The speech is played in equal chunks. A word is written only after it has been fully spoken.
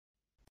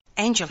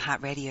Angel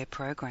Heart Radio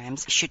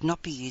programs should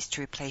not be used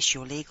to replace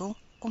your legal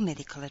or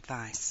medical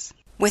advice.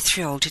 We're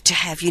thrilled to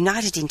have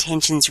United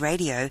Intentions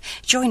Radio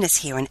join us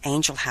here on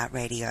Angel Heart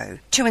Radio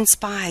to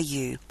inspire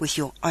you with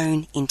your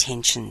own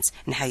intentions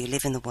and how you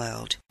live in the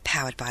world.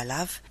 Powered by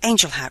love,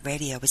 Angel Heart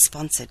Radio is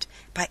sponsored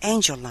by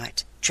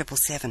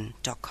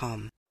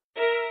AngelLight777.com.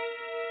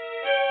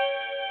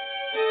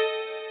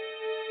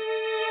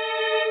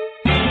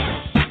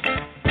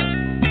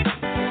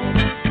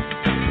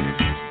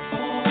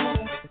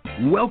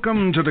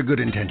 Welcome to the Good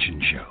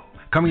Intention Show,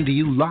 coming to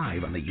you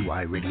live on the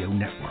UI Radio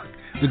Network.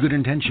 The Good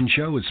Intention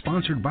Show is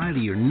sponsored by the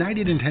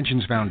United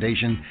Intentions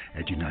Foundation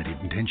at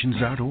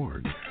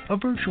unitedintentions.org, a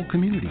virtual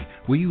community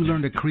where you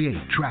learn to create,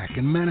 track,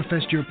 and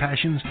manifest your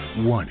passions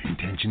one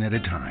intention at a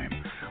time.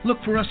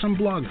 Look for us on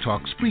Blog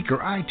Talk,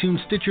 Spreaker,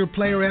 iTunes, Stitcher,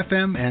 Player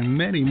FM, and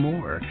many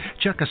more.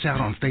 Check us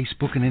out on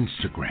Facebook and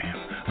Instagram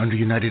under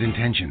United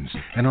Intentions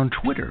and on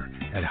Twitter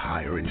at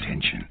Higher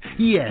Intention.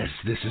 Yes,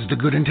 this is the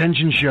Good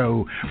Intention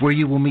Show, where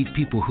you will meet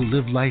people who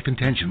live life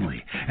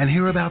intentionally and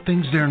hear about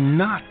things they're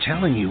not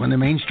telling you in the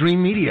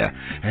mainstream media.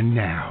 And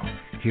now,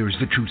 here's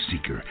the truth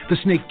seeker, the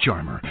snake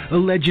charmer, a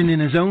legend in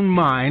his own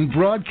mind,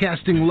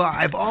 broadcasting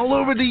live all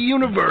over the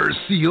universe,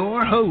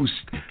 your host,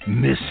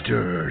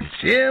 Mr.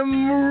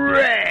 Tim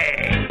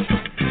Ray.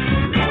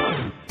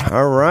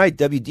 All right,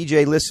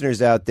 WDJ listeners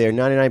out there,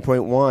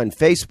 99.1,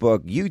 Facebook,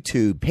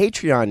 YouTube,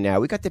 Patreon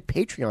now. We got the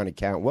Patreon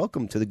account.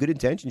 Welcome to the Good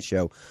Intention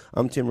Show.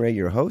 I'm Tim Ray,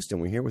 your host,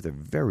 and we're here with a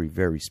very,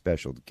 very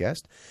special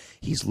guest.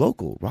 He's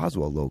local,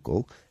 Roswell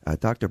local,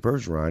 Dr.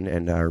 Bergeron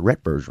and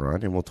Rhett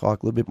Bergeron, and we'll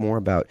talk a little bit more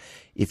about,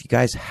 if you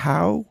guys,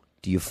 how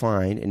do you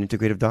find an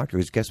integrative doctor?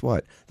 Because guess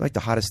what? They're like the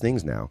hottest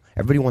things now.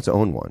 Everybody wants to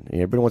own one.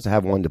 Everybody wants to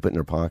have one to put in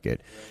their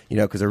pocket.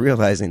 Because they're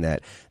realizing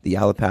that the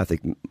allopathic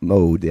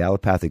mode, the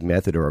allopathic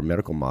method or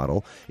medical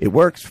model, it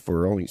works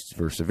for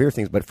severe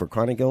things, but for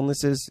chronic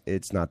illnesses,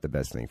 it's not the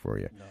best thing for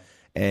you. No.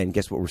 And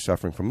guess what we're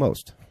suffering from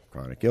most?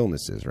 Chronic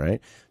illnesses,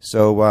 right?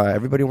 So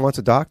everybody wants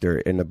a doctor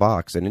in the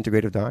box, an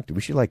integrative doctor. We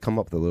should come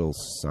up with a little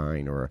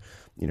sign or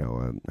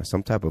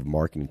some type of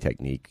marketing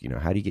technique.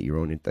 How do you get your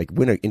own?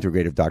 When an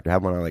integrative doctor,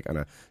 have one on those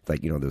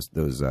what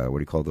do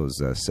you call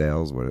those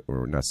sales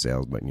or not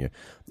sales, but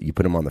you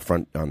put them on the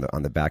front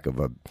on the back of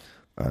a.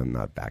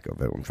 Not back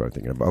of it. I'm trying to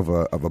think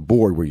of a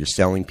board where you're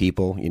selling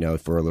people,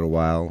 for a little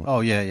while. Oh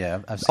yeah.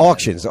 I've seen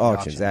auctions.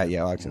 Auctions.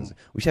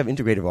 We should have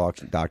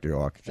integrative doctor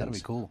auctions. That'd be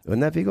cool.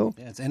 Wouldn't that be cool?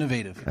 Yeah, it's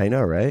innovative. I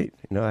know, right?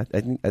 I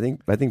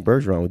think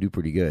Bergeron would do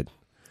pretty good.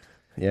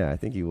 Yeah, I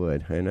think he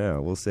would. I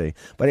know. We'll see.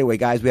 But anyway,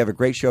 guys, we have a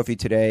great show for you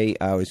today.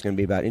 It's going to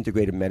be about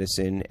integrative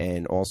medicine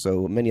and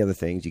also many other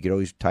things. You could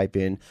always type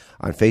in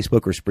on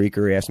Facebook or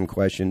Spreaker, ask some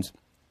questions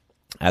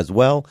as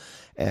well.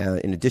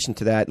 In addition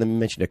to that, let me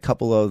mention a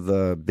couple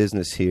of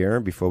business here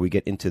before we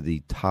get into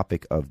the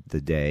topic of the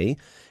day,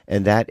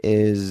 and that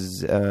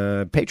is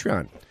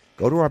Patreon.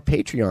 Go to our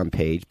Patreon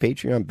page,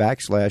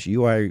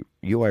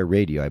 Patreon.com/UIR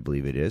Radio, I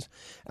believe it is.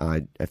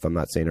 If I'm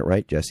not saying it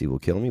right, Jesse will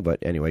kill me. But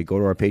anyway, go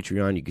to our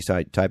Patreon. You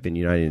can type in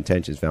United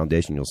Intentions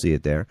Foundation. You'll see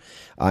it there.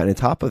 And on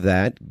top of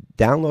that,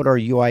 download our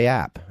UI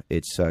app.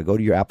 It's go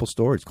to your Apple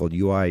Store. It's called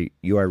UI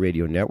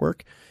Radio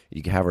Network.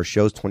 You can have our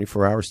shows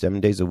 24 hours, 7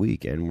 days a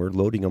week, and we're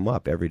loading them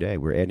up every day.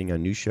 We're adding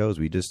on new shows.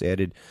 We just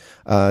added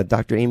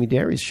Dr. Amy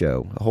Derry's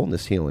show,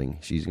 Wholeness Healing.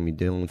 She's going to be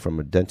dealing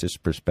from a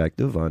dentist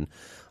perspective on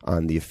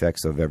the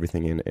effects of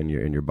everything in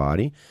your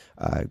body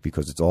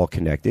because it's all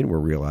connected. We're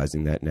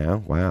realizing that now.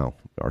 Wow,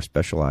 our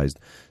specialized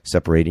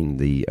separating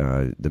the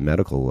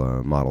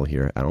medical model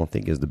here, I don't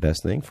think is the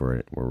best thing for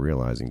it. We're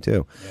realizing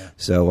too.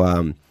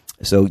 Yeah.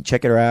 So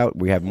check it out.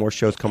 We have more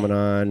shows coming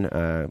on,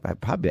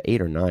 probably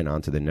 8 or 9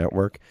 onto the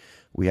network.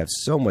 We have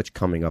so much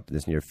coming up in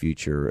this near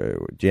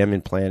future.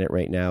 Jammin' Planet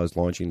right now is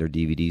launching their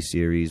DVD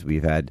series.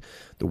 We've had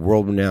the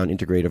world-renowned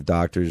integrative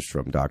doctors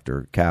from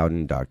Dr.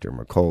 Cowden, Dr.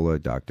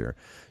 Mercola, Dr.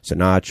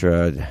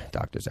 Sinatra,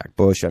 Dr. Zach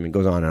Bush. I mean, it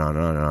goes on and on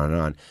and on and on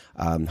and on.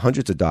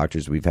 Hundreds of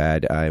doctors we've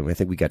had. I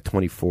think we got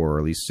 24, or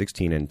at least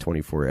 16 and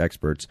 24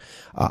 experts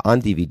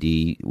on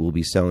DVD. We'll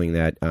be selling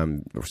that.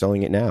 We're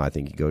selling it now. I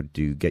think you go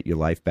to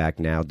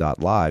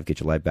getyourlifebacknow.live,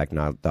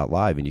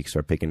 getyourlifebacknow.live, and you can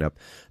start picking up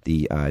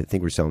the, I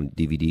think we're selling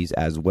DVDs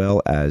as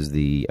well as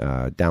the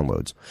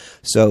downloads.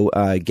 So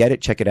get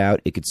it, check it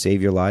out. It could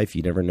save your life.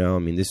 You never know. I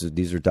mean,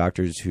 these are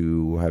doctors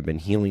who have been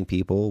healing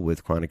people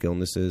with chronic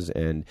illnesses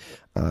and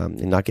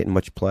not getting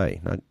much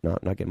play, not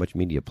getting much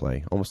media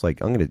play. Almost like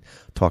I'm going to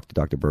talk to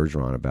Dr.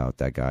 Bergeron about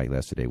that guy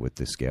yesterday with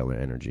the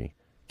scalar energy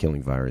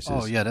killing viruses.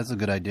 Oh yeah, that's a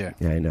good idea.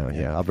 Yeah, I know.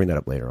 Yeah, I'll bring that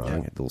up later on. Yeah. I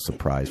get a little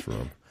surprise for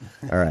him.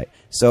 All right,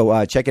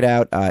 so check it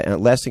out.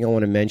 And last thing I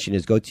want to mention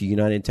is go to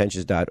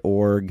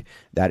unitedintentions.org.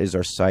 That is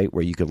our site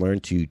where you can learn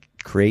to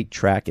create,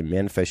 track, and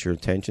manifest your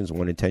intentions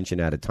one intention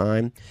at a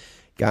time.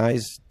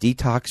 guys,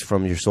 detox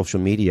from your social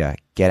media.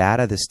 Get out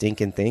of the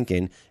stinking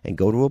thinking and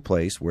go to a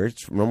place where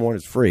it's, number one,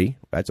 it's free.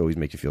 That's always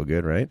makes you feel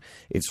good, right?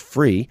 It's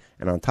free.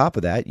 And on top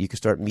of that, you can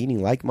start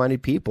meeting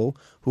like-minded people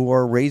who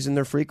are raising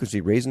their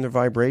frequency, raising their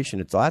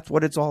vibration. That's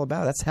what it's all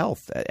about. That's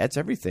health. That's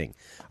everything.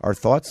 Our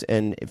thoughts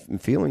and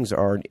feelings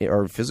are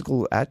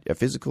physical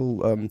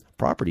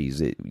properties.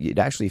 It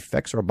actually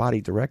affects our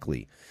body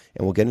directly.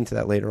 And we'll get into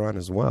that later on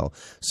as well.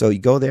 So you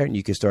go there and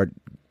you can start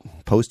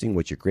posting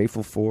what you're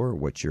grateful for,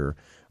 what your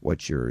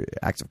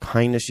acts of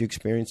kindness you're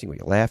experiencing, what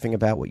you're laughing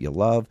about, what you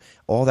love.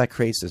 All that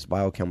creates this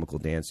biochemical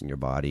dance in your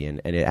body.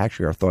 And it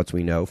actually, our thoughts,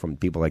 we know from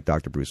people like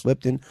Dr. Bruce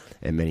Lipton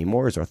and many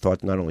more, is our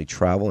thoughts not only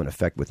travel and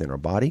affect within our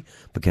body,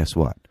 but guess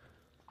what?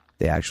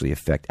 They actually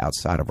affect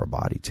outside of our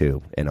body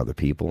too, and other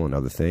people and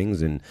other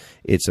things. And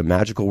it's a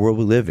magical world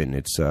we live in.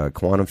 It's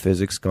quantum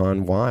physics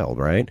gone wild,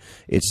 right?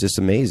 It's just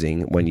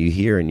amazing when you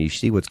hear and you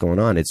see what's going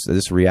on. It's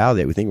this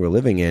reality that we think we're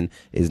living in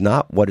is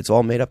not what it's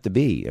all made up to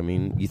be. I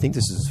mean, you think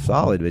this is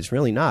solid, but it's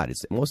really not.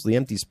 It's mostly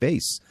empty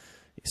space.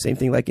 Same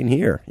thing like in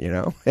here,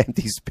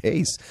 empty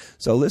space.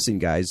 So listen,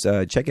 guys,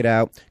 check it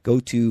out. Go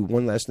to,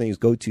 one last thing is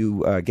go to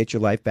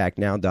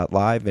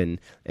getyourlifebacknow.live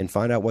and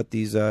find out what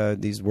these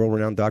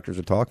world-renowned doctors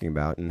are talking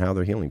about and how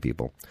they're healing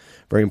people.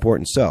 Very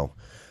important. So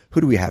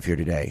who do we have here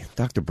today?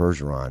 Dr.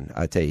 Bergeron.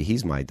 I tell you,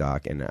 he's my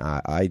doc, and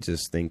I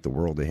just think the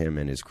world of him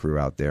and his crew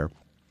out there.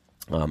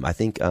 I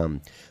think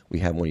we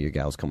have one of your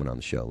gals coming on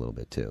the show a little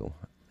bit too.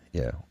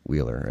 Yeah,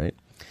 Wheeler, right?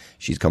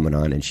 She's coming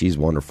on, and she's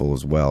wonderful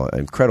as well. An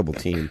incredible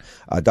team.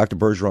 Dr.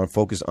 Bergeron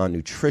focused on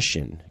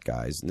nutrition,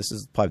 guys. And this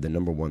is probably the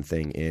number one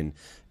thing in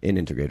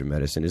integrative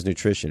medicine is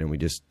nutrition, and we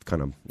just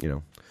kind of,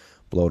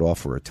 blow it off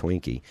for a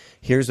Twinkie.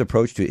 His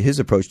approach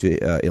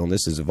to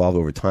illness has evolved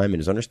over time,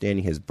 and his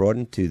understanding has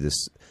broadened to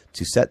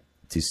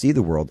see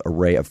the world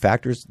array of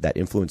factors that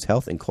influence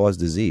health and cause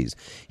disease.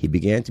 He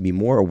began to be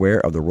more aware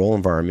of the role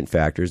environment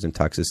factors in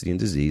toxicity and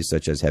disease,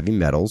 such as heavy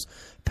metals,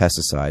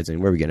 pesticides, and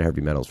where are we getting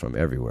heavy metals from?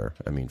 Everywhere.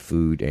 I mean,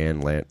 food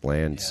and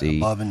land, sea.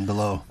 Above and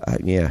below.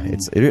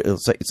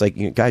 It's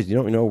like guys, you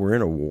don't know we're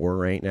in a war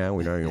right now.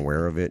 We're not even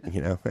aware of it.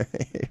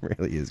 It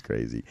really is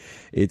crazy.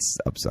 It's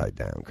upside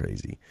down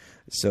crazy.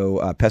 So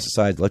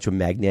pesticides,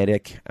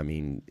 electromagnetic,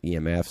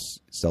 EMFs,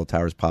 cell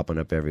towers popping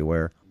up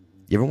everywhere.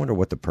 You ever wonder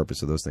what the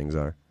purpose of those things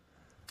are?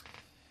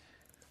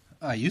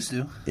 I used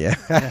to. Yeah.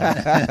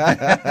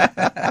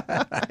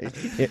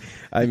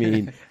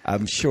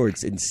 I'm sure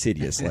it's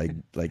insidious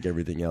like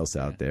everything else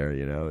out there,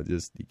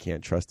 just you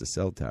can't trust a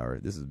cell tower.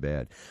 This is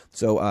bad.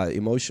 So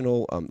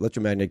emotional,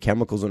 electromagnetic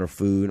chemicals in our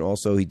food.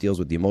 Also, he deals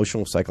with the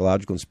emotional,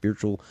 psychological, and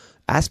spiritual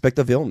aspect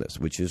of illness,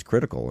 which is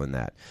critical in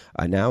that.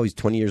 Now, he's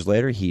 20 years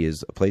later, he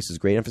places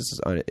great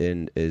emphasis on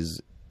in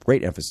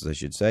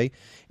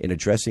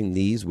addressing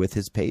these with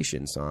his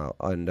patients.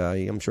 And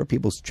I'm sure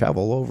people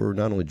travel all over,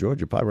 not only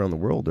Georgia, probably around the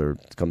world, or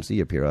come see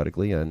you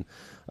periodically. And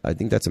I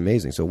think that's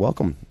amazing. So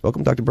welcome,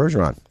 Dr.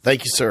 Bergeron.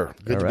 Thank you, sir.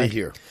 Good to be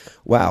here.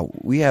 Wow,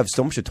 we have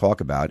so much to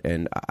talk about,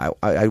 and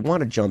I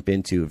want to jump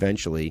into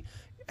eventually.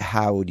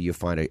 How do you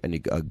find an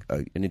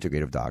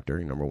integrative doctor?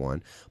 Number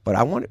one, but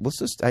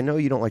I know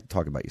you don't like to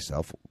talk about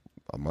yourself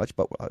much,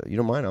 but you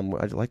don't mind.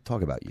 I'd like to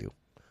talk about you.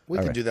 We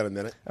can do that in a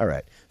minute. All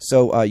right.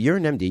 So you're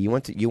an MD. You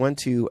went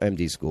to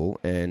MD school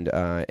and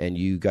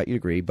you got your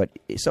degree, but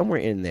somewhere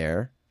in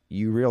there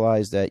you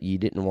realized that you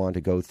didn't want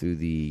to go through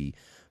the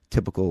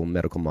typical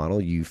medical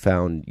model. You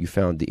found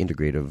the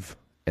integrative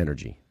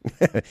energy,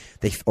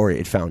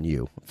 it found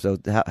you. So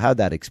how'd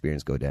that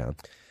experience go down?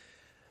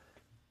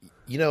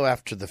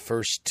 After the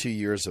first 2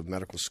 years of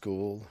medical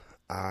school,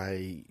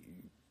 I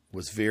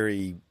was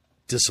very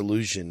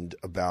disillusioned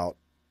about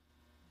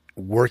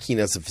working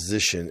as a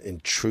physician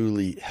and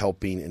truly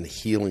helping and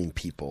healing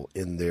people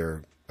in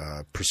their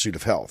pursuit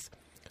of health.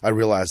 I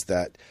realized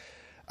that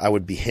I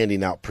would be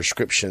handing out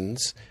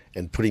prescriptions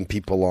and putting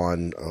people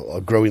on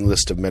a growing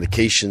list of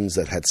medications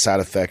that had side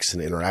effects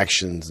and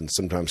interactions and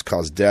sometimes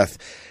caused death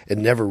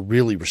and never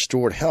really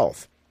restored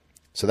health.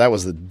 So that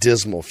was the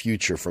dismal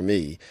future for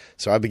me.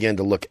 So I began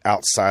to look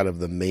outside of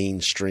the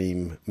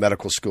mainstream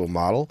medical school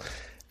model,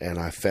 and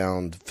I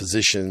found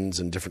physicians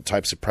and different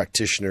types of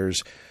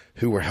practitioners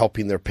who were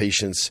helping their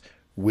patients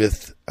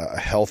with a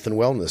health and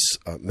wellness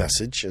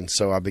message. And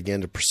so I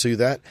began to pursue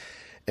that.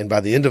 And by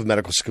the end of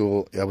medical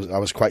school, I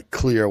was quite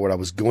clear what I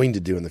was going to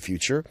do in the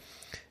future.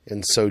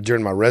 And so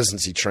during my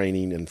residency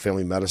training in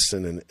family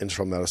medicine and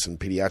internal medicine and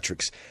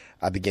pediatrics,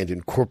 I began to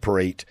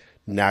incorporate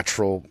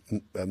natural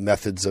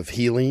methods of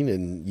healing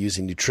and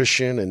using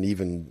nutrition and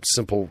even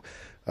simple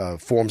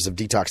forms of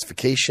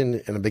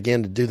detoxification. And I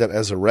began to do that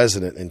as a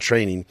resident in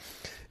training.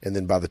 And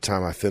then by the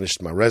time I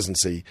finished my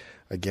residency,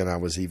 again, I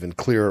was even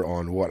clearer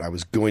on what I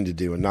was going to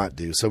do and not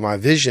do. So my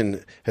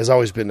vision has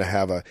always been to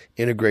have an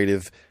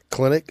integrative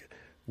clinic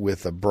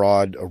with a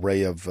broad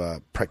array of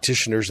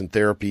practitioners and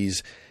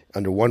therapies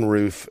under one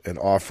roof and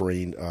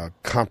offering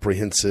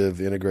comprehensive,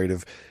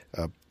 integrative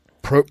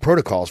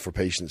protocols for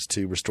patients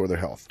to restore their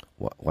health.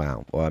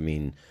 Wow. Well,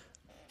 and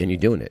you're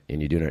doing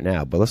it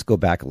now. But let's go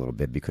back a little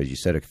bit because you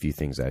said a few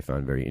things I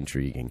found very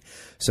intriguing.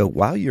 So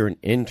while you're an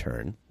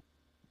intern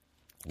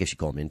I guess you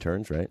call them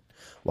interns, right?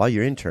 While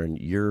you're intern,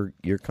 you're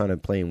kind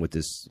of playing with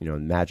this,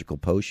 magical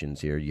potions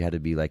here. You had to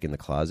be like in the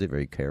closet,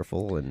 very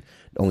careful, and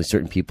only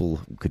certain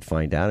people could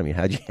find out. I mean,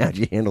 how'd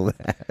you handle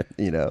that?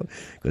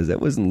 Because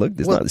that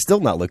wasn't still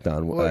not looked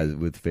on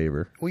with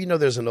favor. Well,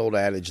 there's an old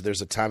adage: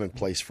 there's a time and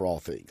place for all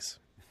things.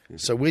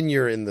 So when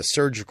you're in the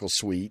surgical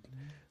suite,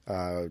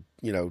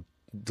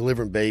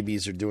 delivering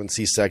babies or doing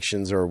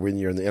C-sections, or when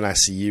you're in the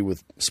NICU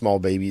with small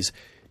babies,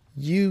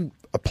 you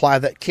apply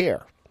that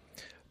care.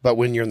 But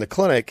when you're in the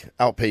clinic,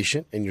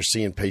 outpatient, and you're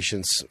seeing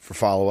patients for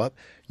follow-up,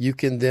 you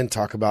can then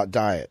talk about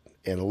diet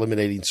and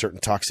eliminating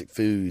certain toxic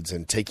foods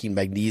and taking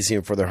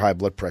magnesium for their high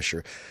blood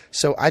pressure.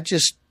 So I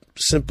just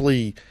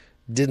simply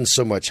didn't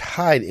so much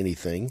hide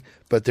anything,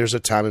 but there's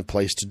a time and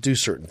place to do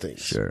certain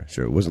things. Sure.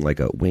 It wasn't like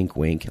a wink,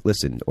 wink.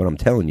 Listen, what I'm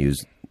telling you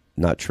is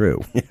not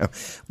true.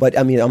 But,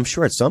 I mean, I'm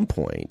sure at some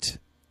point,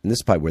 and this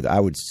is probably where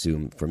I would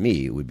assume for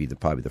me it would be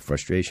probably the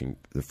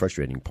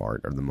frustrating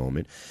part of the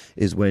moment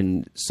is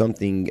when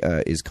something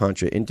is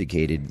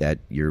contraindicated, that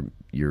your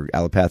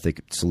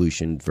allopathic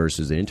solution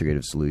versus an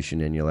integrative solution,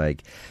 and you're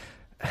like,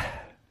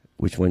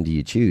 which one do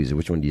you choose, or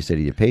which one do you say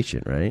to your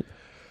patient, right?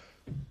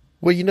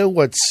 Well,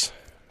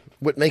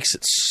 what makes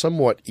it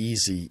somewhat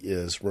easy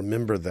is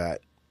remember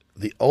that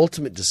the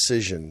ultimate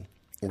decision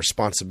and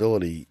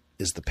responsibility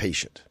is the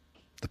patient,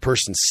 the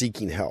person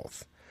seeking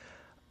health.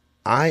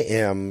 I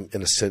am,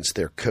 in a sense,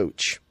 their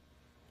coach.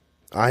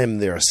 I am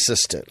their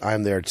assistant. I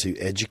am there to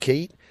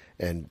educate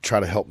and try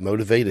to help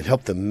motivate and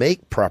help them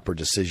make proper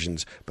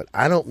decisions, but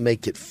I don't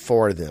make it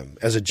for them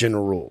as a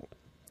general rule.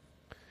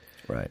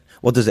 Right.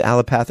 Well, does the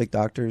allopathic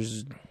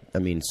doctors,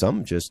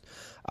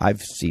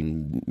 I've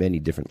seen many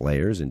different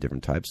layers and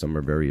different types. Some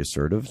are very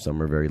assertive,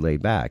 some are very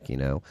laid back,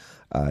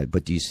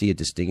 But do you see a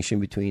distinction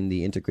between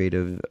the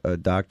integrative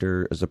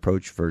doctor's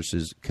approach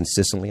versus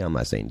consistently, I'm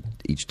not saying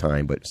each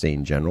time, but say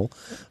in general,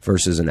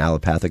 versus an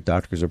allopathic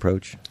doctor's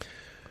approach?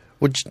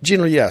 Well,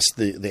 generally, yes.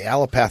 The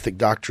allopathic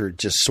doctor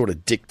just sort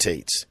of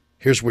dictates,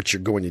 here's what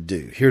you're going to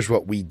do, here's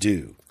what we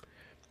do.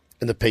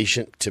 And the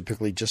patient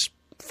typically just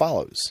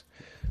follows.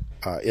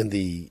 In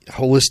the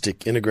holistic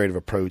integrative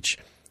approach,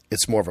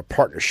 it's more of a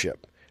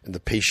partnership, and the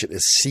patient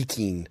is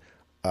seeking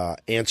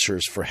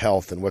answers for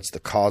health and what's the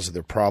cause of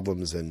their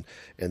problems, and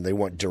they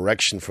want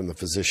direction from the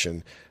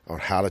physician on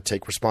how to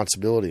take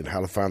responsibility and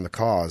how to find the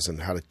cause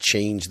and how to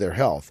change their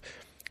health.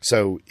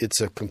 So it's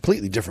a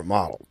completely different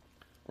model.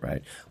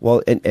 Right.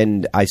 Well,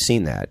 and I've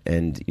seen that,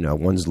 and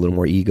one's a little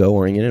more ego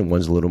oriented, and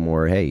one's a little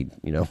more, hey,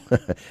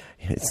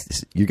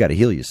 you got to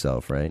heal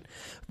yourself, right?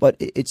 But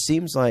it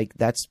seems like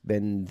that's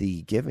been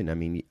the given. I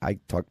mean, I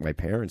talked to my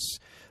parents.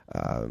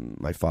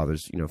 My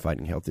father's,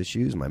 fighting health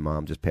issues. My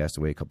mom just passed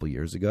away a couple of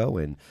years ago,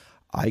 and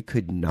I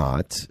couldn't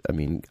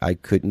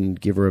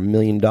give her $1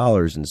 million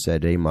and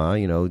said, hey, Ma,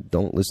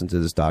 don't listen to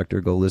this doctor.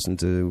 Go listen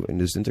to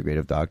this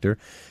integrative doctor.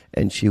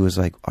 And she was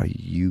like, are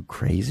you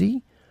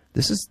crazy?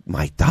 This is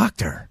my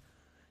doctor.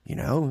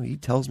 He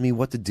tells me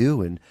what to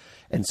do.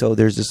 And so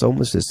there's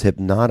this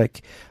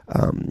hypnotic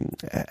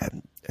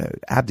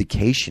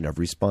abdication of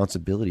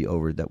responsibility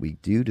over that we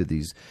do to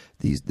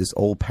this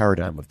old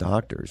paradigm of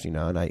doctors, and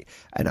I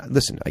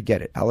listen, I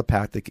get it.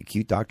 Allopathic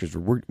acute doctors,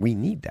 we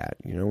need that.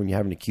 When you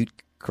have an acute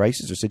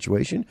crisis or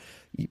situation,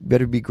 you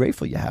better be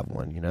grateful you have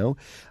one,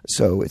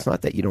 So it's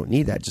not that you don't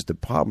need that. Just the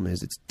problem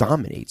is it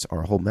dominates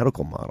our whole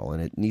medical model,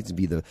 and it needs to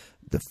be the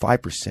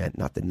 5%,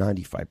 not the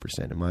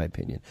 95%, in my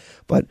opinion.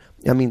 But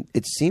I mean,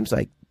 it seems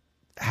like,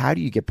 how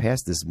do you get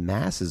past this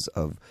masses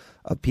of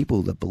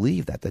people that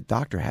believe that the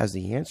doctor has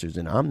the answers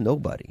and I'm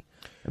nobody?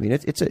 I mean,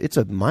 it's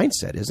a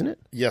mindset, isn't it?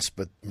 Yes,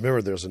 but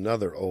remember, there's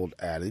another old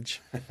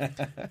adage: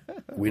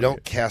 we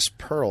don't cast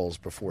pearls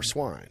before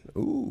swine.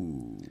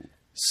 Ooh.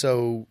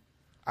 So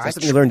that's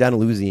something you learned down in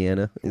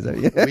Louisiana. Is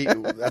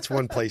that that's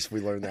one place we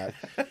learned that.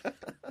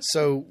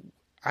 So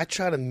I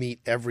try to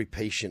meet every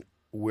patient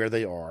where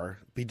they are,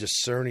 be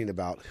discerning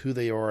about who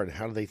they are and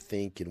how do they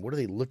think and what are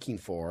they looking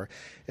for.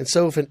 And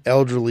so if an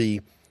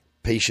elderly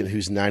patient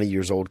who's 90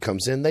 years old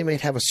comes in, they may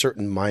have a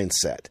certain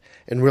mindset,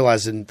 and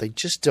realizing they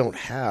just don't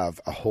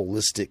have a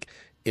holistic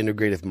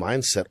integrative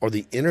mindset or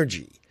the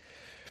energy.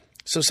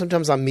 So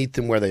sometimes I meet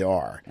them where they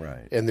are.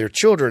 Right. And their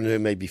children, who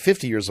may be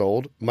 50 years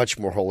old, much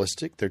more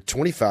holistic. Their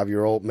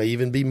 25-year-old may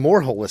even be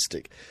more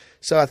holistic.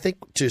 So I think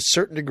to a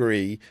certain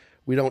degree,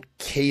 we don't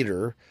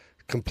cater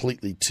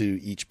completely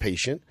to each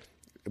patient,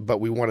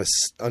 but we want to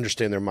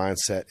understand their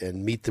mindset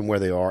and meet them where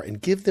they are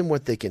and give them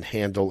what they can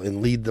handle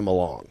and lead them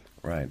along.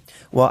 Right.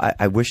 Well,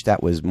 I wish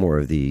that was more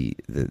of the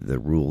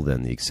rule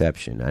than the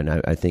exception. And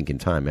I think in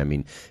time, I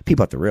mean,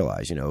 people have to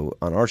realize, on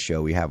our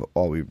show, we have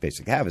all we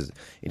basically have is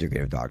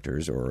integrative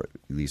doctors, or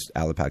at least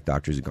allopathic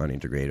doctors who've gone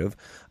integrative,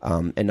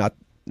 and not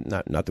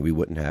that we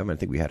wouldn't have. I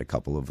think we had a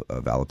couple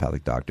of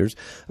allopathic doctors.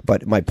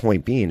 But my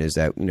point being is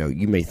that,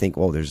 you may think,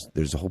 oh,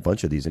 there's a whole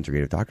bunch of these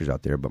integrative doctors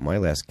out there. But my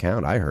last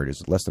count I heard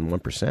is less than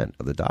 1%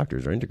 of the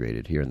doctors are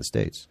integrated here in the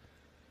States.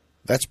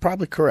 That's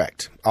probably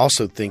correct. I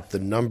also think the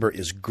number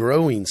is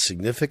growing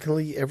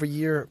significantly every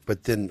year,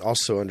 but then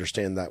also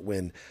understand that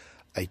when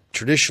a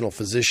traditional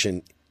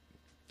physician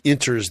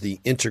enters the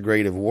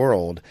integrative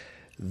world,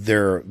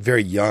 they're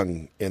very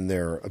young in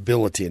their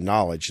ability and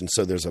knowledge. And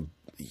so there's a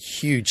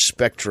huge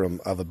spectrum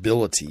of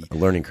ability. A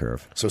learning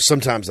curve. So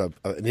sometimes an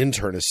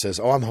internist says,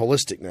 "Oh, I'm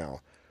holistic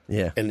now."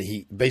 Yeah. And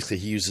he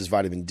uses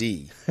vitamin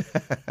D.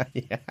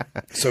 Yeah.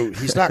 So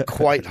he's not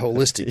quite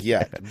holistic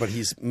yet, but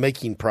he's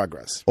making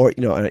progress. Or,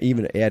 and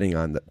even adding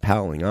on,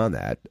 piling on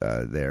that,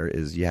 there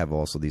is you have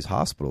also these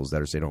hospitals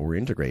that are saying, "Oh, we're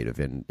integrative,"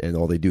 and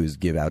all they do is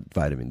give out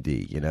vitamin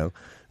D.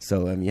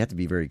 So you have to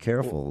be very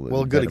careful.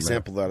 Well, a good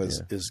example of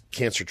that is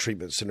Cancer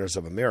Treatment Centers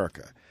of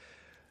America.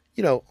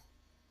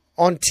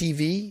 On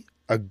TV,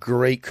 a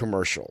great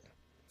commercial,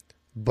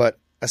 but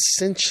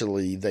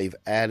essentially they've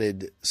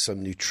added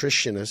some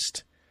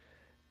nutritionist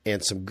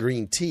and some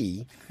green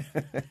tea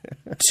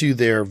to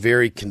their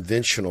very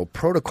conventional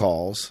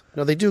protocols.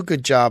 They do a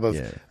good job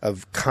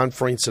of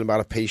conferencing about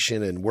a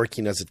patient and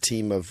working as a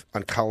team of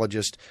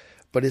oncologists,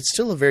 but it's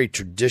still a very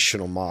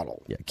traditional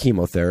model. Yeah,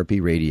 chemotherapy,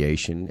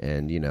 radiation,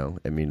 and,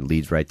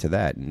 leads right to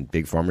that. And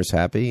Big Pharma's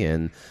happy,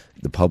 and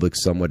the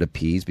public's somewhat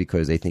appeased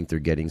because they think they're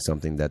getting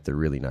something that they're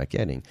really not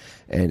getting.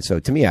 And so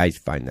to me, I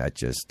find that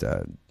just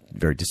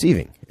very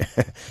deceiving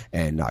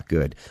and not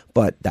good.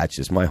 But that's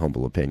just my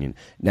humble opinion.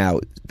 Now,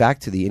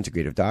 back to the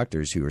integrative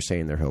doctors who are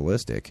saying they're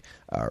holistic,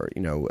 I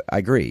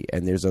agree.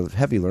 And there's a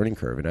heavy learning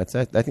curve. And I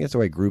think that's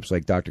why groups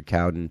like Dr.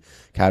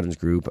 Cowden's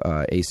group,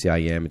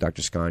 ACIM, and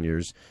Dr.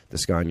 Sconiers,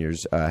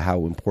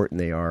 how important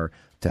they are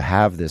to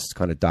have this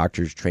kind of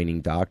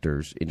integrative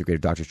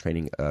doctors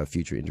training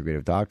future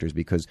integrative doctors,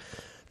 because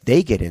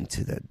they get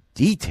into the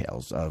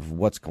details of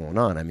what's going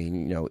on. I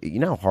mean, you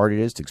know how hard it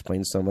is to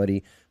explain to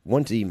somebody,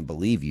 one, to even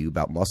believe you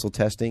about muscle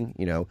testing,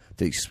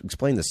 to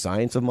explain the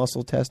science of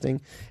muscle testing,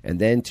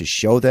 and then to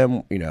show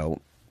them,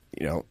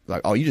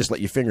 like, oh, you just let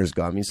your fingers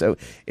go. I mean, so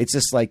it's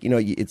just like,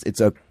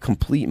 it's a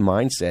complete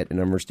mindset and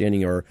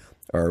understanding our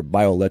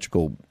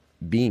bioelectrical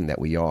being that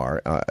we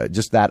are.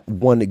 Just that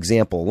one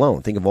example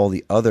alone. Think of all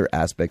the other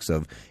aspects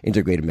of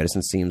integrative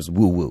medicine seems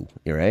woo-woo,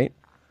 right?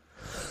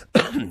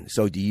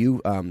 So do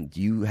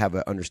you have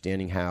an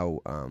understanding how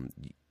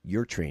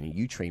you're training?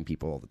 You train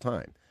people all the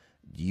time.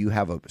 Do you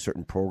have a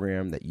certain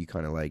program that you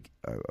kind of like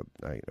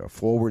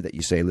forward that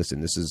you say,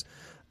 listen,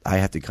 I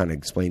have to kind of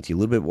explain to you a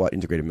little bit what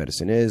integrative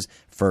medicine is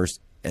first,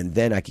 and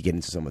then I could get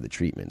into some of the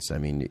treatments. I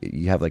mean,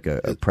 you have like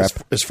a prep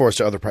as far as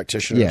to other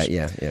practitioners.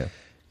 Yeah.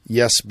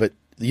 Yes, but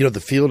the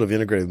field of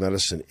integrative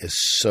medicine is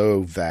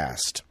so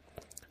vast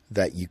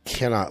that you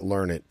cannot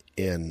learn it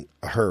in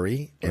a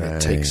hurry, and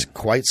It takes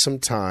quite some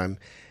time.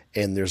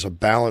 And there's a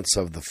balance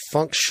of the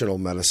functional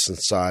medicine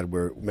side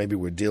where maybe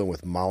we're dealing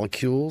with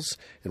molecules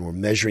and we're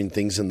measuring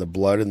things in the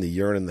blood and the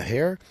urine and the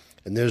hair.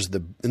 And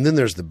then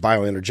there's the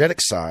bioenergetic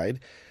side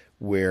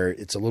where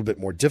it's a little bit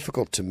more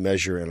difficult to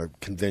measure in a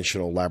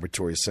conventional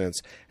laboratory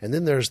sense. And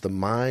then there's the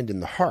mind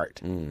and the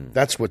heart.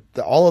 That's what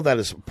all of that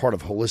is part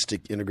of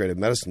holistic integrative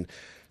medicine.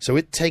 So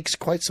it takes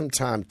quite some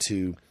time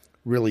to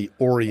really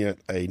orient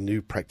a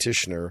new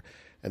practitioner,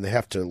 and they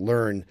have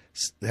to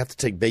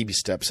take baby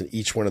steps in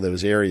each one of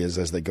those areas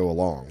as they go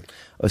along.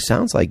 It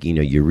sounds like,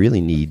 you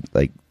really need,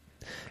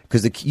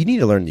 because you need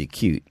to learn the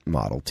acute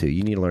model too.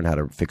 You need to learn how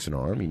to fix an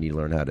arm. You need to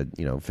learn how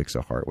to, fix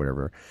a heart,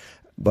 whatever.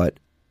 But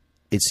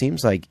it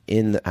seems like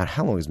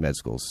how long is med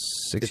school?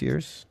 6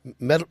 years?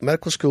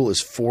 Medical school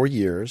is 4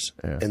 years,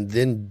 and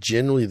then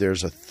generally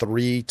there's a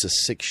 3 to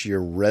 6 year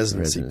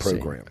residency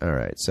program. All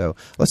right. So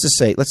let's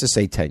just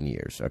say 10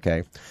 years.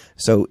 Okay.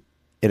 So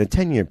in a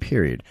 10-year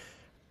period,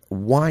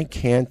 why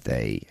can't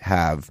they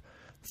have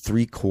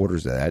 3/4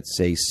 of that,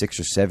 say 6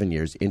 or 7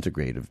 years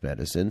integrative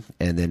medicine,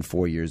 and then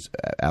 4 years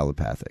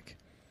allopathic?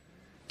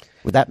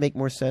 Would that make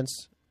more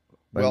sense?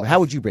 Well,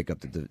 how would you break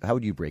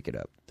it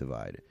up,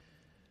 divide it?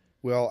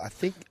 Well, I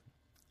think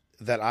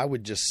that I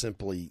would just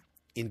simply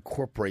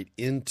incorporate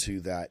into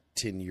that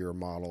 10-year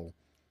model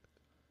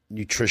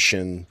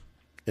nutrition,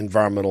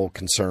 environmental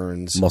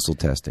concerns, muscle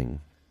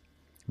testing.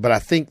 But I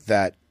think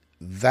that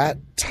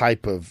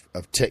type of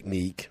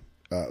technique,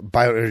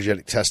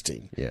 bioenergetic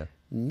testing,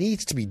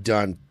 needs to be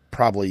done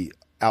probably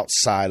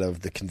outside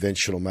of the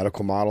conventional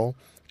medical model.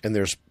 And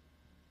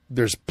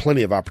there's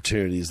plenty of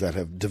opportunities that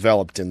have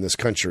developed in this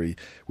country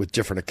with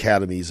different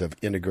academies of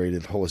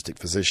integrated holistic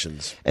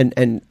physicians. And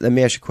let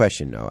me ask you a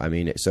question, though. I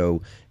mean,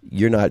 so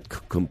you're not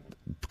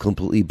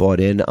completely bought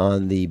in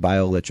on the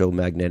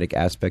bioelectromagnetic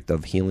aspect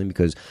of healing,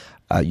 because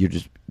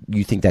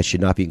you think that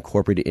should not be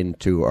incorporated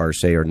into our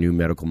new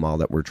medical model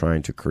that we're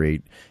trying to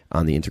create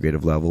on the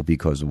integrative level,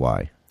 because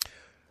why?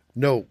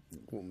 No,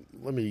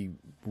 let me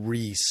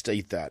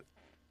restate that.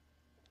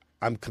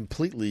 I'm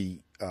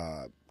completely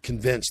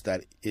convinced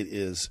that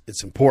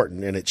it's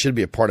important and it should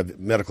be a part of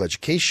medical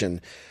education,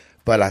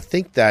 but I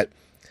think that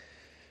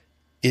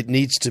it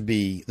needs to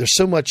be. There's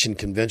so much in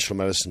conventional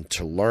medicine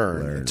to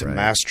learn and to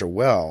master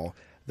well,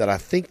 that I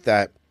think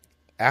that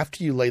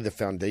after you lay the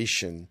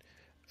foundation,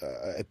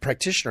 a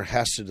practitioner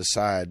has to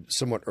decide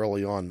somewhat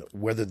early on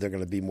whether they're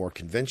going to be more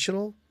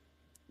conventional,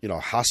 a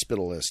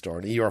hospitalist or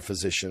an ER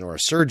physician or a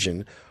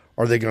surgeon.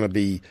 Are they going to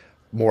be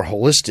more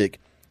holistic?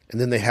 And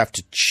then they have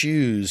to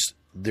choose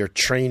their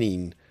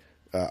training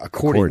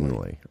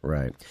accordingly.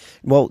 Right.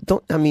 Well,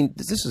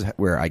 this is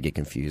where I get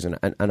confused,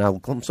 and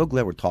I'm so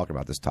glad we're talking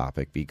about this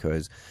topic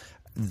because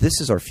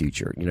this is our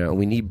future.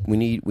 We need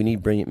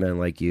brilliant men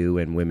like you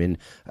and women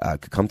to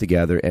come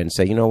together and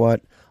say, you know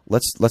what,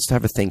 let's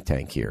have a think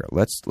tank here.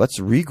 Let's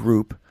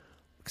regroup.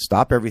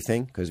 Stop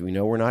everything because we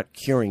know we're not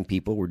curing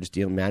people. We're just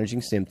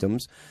managing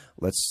symptoms.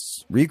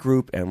 Let's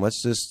regroup and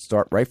let's just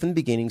start right from the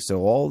beginning so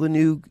all the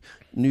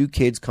new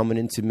kids coming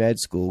into med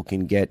school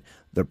can get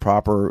the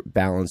proper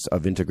balance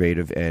of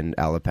integrative and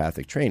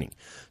allopathic training.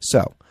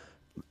 So,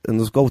 and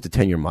let's go with the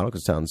 10-year model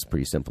because it sounds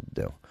pretty simple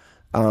to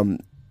do.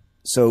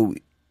 So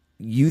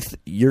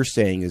you're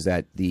saying is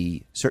that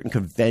the certain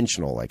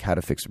conventional, like how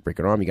to fix a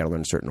broken arm, you got to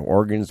learn certain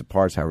organs, the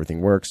parts, how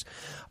everything works,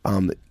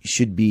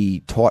 should be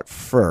taught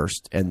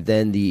first, and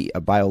then the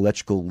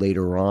bioelectrical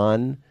later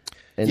on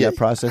in that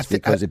process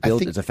because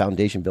it's a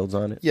foundation builds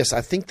on it? Yes,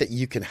 I think that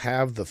you can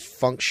have the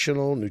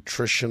functional,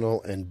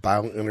 nutritional, and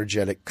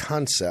bioenergetic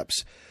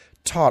concepts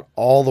taught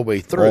all the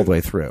way through. All the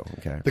way through,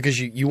 okay. Because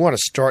you want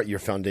to start your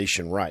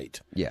foundation right.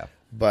 Yeah.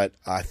 But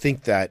I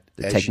think that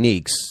the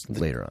techniques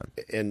later on.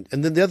 And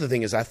then the other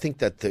thing is I think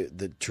that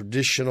the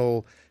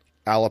traditional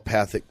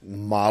allopathic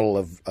model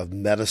of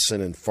medicine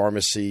and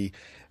pharmacy,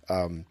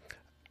 I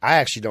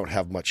actually don't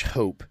have much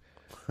hope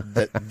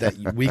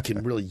that we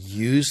can really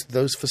use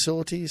those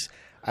facilities.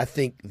 I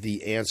think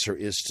the answer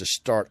is to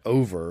start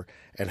over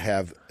and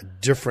have a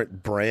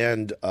different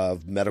brand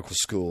of medical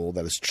school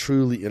that is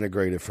truly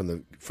integrated from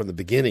the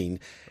beginning,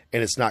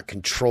 and it's not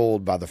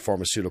controlled by the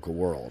pharmaceutical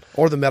world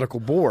or the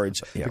medical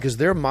boards because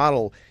their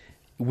model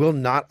will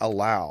not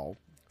allow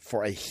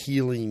for a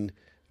healing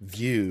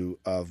view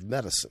of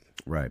medicine.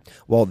 Right.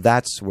 Well,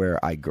 that's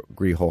where I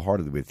agree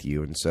wholeheartedly with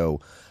you, and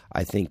so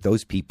I think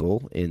those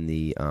people in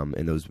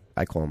those,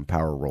 I call them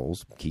power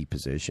roles, key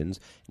positions,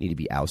 need to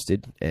be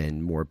ousted,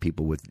 and more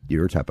people with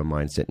your type of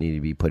mindset need to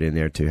be put in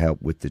there to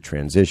help with the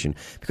transition.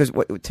 Because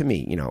to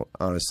me,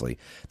 honestly,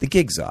 the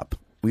gig's up.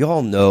 We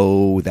all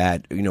know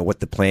that, what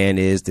the plan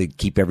is to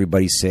keep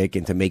everybody sick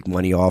and to make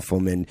money off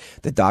them, and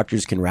the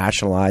doctors can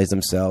rationalize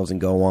themselves and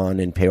go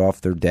on and pay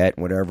off their debt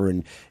and whatever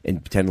and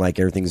pretend like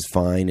everything's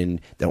fine and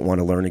don't want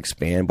to learn and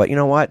expand. But you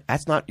know what?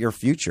 That's not your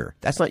future.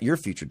 That's not your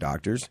future,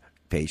 doctors,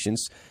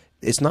 patients.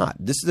 It's not.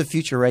 This is the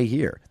future right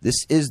here.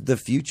 This is the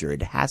future.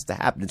 It has to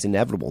happen. It's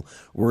inevitable.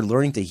 We're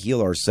learning to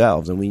heal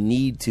ourselves, and we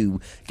need to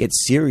get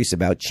serious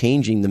about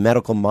changing the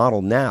medical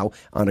model now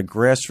on a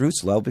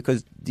grassroots level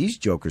because these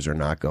jokers are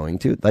not going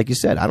to. Like you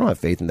said, I don't have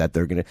faith in that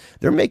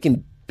they're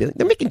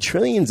making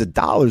trillions of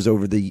dollars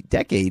over the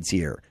decades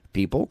here,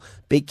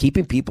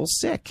 keeping people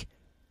sick.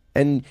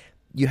 And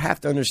you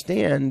have to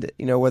understand,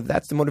 whether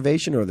that's the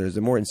motivation or there's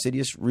a more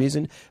insidious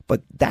reason,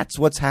 but that's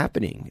what's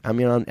happening.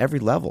 On every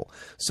level.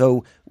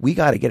 So we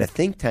got to get a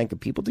think tank of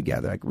people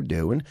together like we're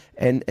doing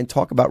and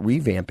talk about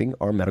revamping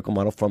our medical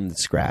model from the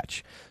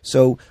scratch.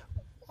 So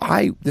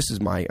this is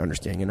my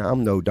understanding, and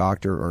I'm no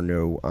doctor or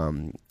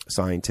no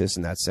scientist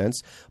in that sense,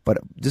 but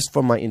just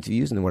from my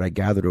interviews and what I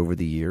gathered over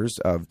the years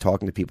of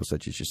talking to people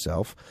such as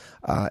yourself,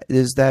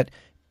 is that,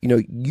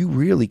 you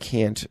really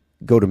can't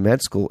go to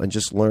med school and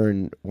just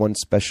learn one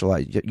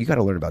specialized. You got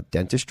to learn about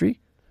dentistry.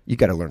 You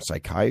got to learn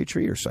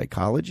psychiatry or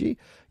psychology.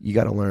 You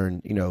got to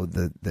learn,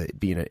 the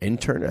being an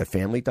intern, a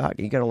family doc.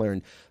 You got to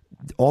learn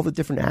all the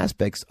different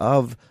aspects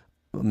of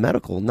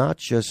medical, not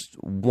just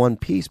one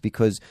piece.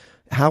 Because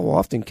how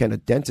often can a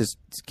dentist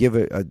give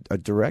a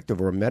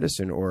directive or a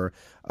medicine or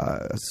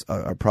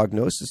a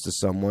prognosis to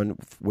someone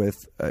with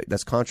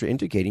that's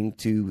contraindicating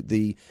to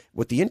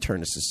what the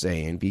internist is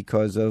saying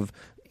because of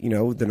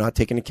they're not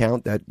taking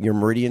account that your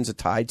meridians are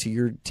tied to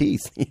your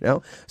teeth,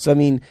 So,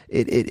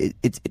 it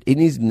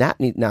needs not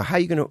need. Now, how are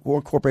you going to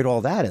incorporate all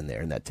that in there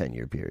in that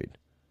 10-year period?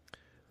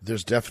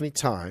 There's definitely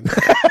time.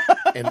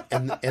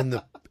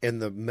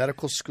 and the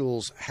medical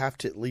schools have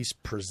to at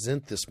least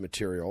present this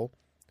material.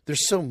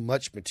 There's so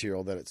much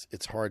material that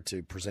it's hard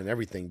to present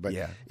everything. But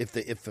if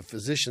the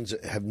physicians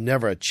have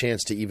never a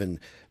chance to even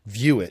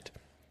view it,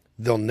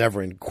 they'll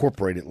never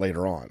incorporate it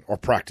later on or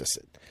practice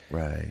it.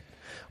 Right.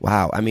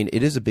 Wow.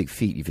 It is a big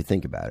feat if you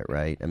think about it,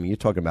 right? You're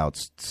talking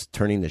about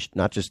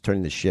not just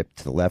turning the ship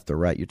to the left or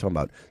right. You're talking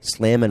about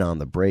slamming on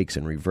the brakes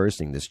and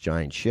reversing this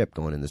giant ship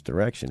going in this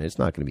direction. It's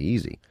not going to be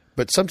easy.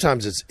 But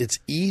sometimes it's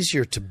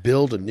easier to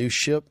build a new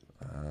ship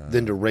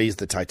than to raise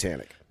the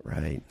Titanic.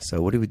 Right.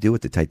 So what do we do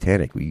with the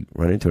Titanic? We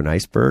run into an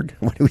iceberg?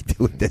 What do we do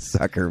with this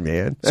sucker,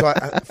 man? So,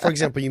 for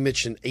example, you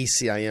mentioned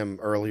ACIM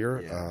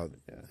earlier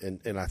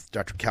in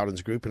Dr.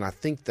 Cowden's group, and I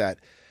think that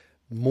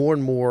more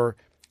and more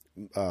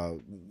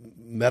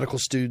medical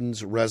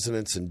students,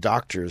 residents, and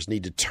doctors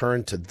need to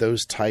turn to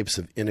those types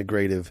of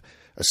integrative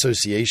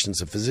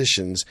associations of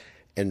physicians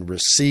and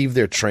receive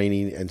their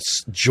training and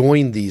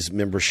join these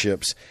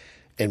memberships,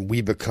 and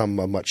we become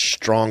a much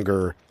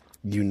stronger,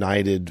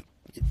 united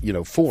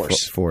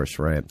force. Force,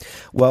 right.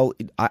 Well,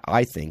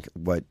 I think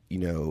I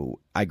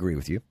agree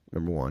with you,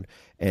 number one.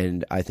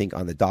 And I think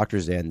on the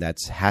doctor's end, that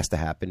has to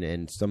happen.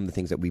 And some of the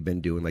things that we've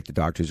been doing, like the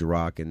Doctors Who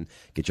Rock and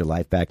Get Your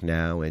Life Back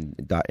Now and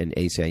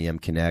ACIM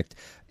Connect,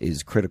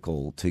 is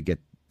critical to get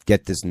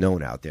get this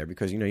known out there,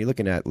 because you're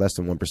looking at less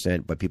than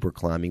 1%, but people are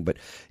climbing. But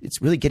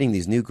it's really getting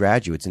these new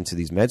graduates into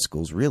these med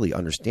schools, really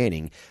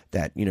understanding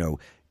that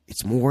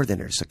it's more than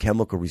just a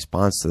chemical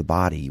response to the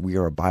body. We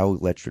are a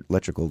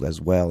bioelectrical as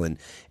well, and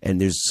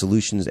there's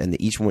solutions, and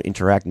each one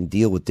interact and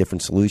deal with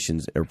different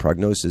solutions or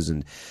prognosis,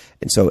 and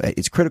so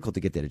it's critical to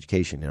get that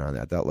education on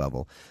at that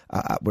level.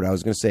 What I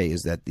was going to say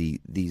is that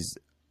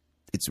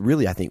it's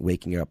really, I think,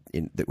 waking up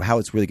how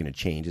it's really going to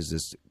change is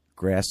this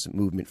grass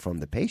movement from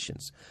the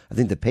patients. I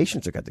think the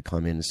patients are got to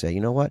come in and say,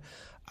 you know what,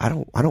 I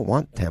don't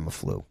want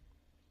Tamiflu.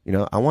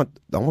 I want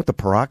the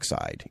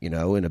peroxide, in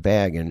a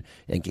bag and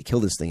kill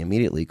this thing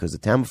immediately, because the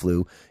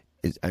Tamiflu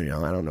is, I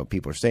don't know what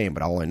people are saying,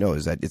 but all I know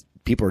is that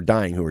people are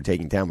dying who are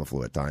taking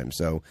Tamiflu at times.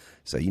 So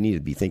you need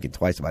to be thinking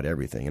twice about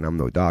everything. And I'm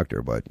no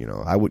doctor, but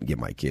I wouldn't give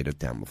my kid a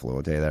Tamiflu.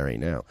 I'll tell you that right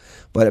now.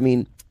 But I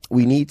mean,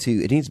 it needs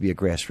to be a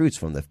grassroots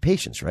from the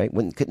patients, right?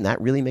 Couldn't that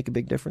really make a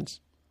big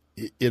difference?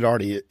 It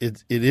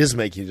is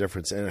making a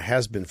difference, and it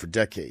has been for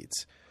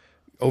decades.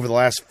 Over the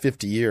last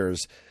 50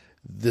 years,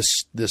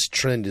 this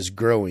trend is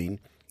growing.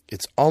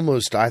 It's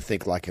almost, I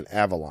think, like an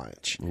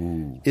avalanche.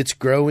 Ooh. It's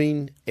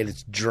growing, and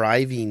it's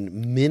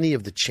driving many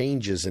of the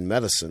changes in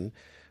medicine.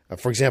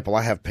 For example,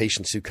 I have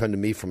patients who come to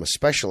me from a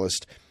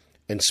specialist,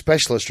 and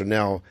specialists are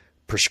now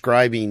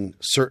prescribing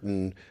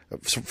certain,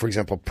 for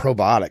example,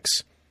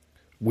 probiotics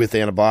with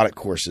antibiotic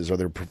courses, or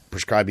they're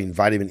prescribing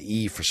vitamin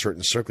E for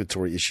certain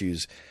circulatory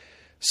issues.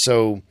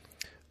 So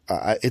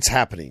it's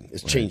happening.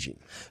 It's changing.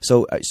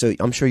 So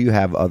I'm sure you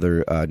have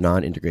other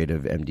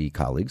non-integrative MD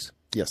colleagues.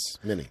 Yes,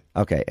 many.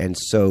 Okay, and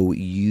so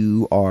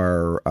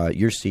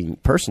you're seeing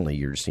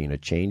a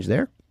change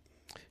there?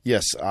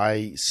 Yes,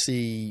 I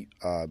see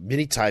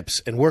many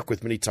types and work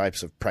with many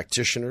types of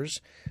practitioners.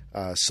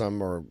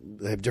 Some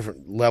they have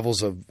different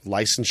levels of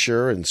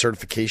licensure and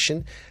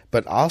certification,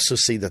 but I also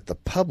see that the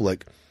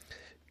public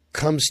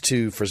comes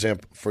to, for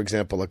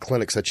example, a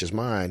clinic such as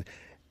mine,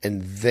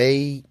 and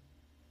they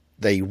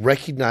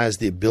recognize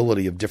the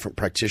ability of different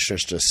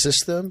practitioners to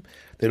assist them.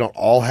 They don't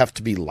all have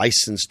to be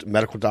licensed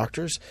medical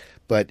doctors,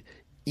 but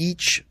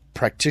each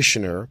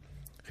practitioner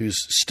who's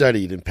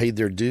studied and paid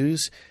their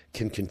dues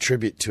can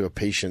contribute to a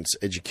patient's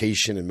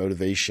education and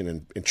motivation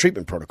and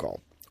treatment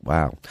protocol.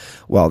 Wow.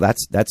 Well,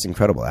 that's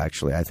incredible,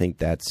 actually. I think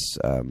that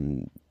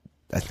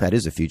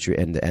is a future,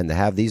 and to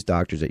have these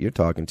doctors that you're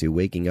talking to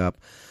waking up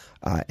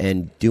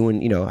and doing,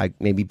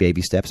 maybe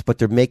baby steps, but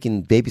they're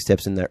making baby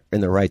steps in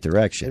the right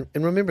direction.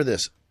 And remember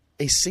this.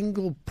 A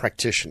single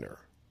practitioner,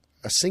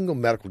 a single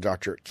medical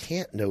doctor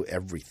can't know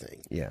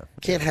everything. Yeah.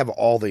 Can't have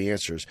all the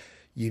answers.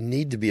 You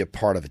need to be a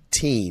part of a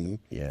team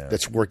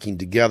that's working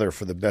together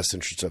for the best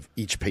interests of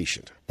each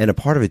patient. And a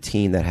part of a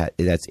team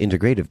that's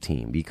integrative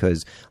team,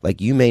 because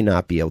you may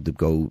not be able to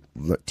go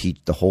teach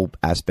the whole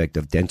aspect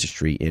of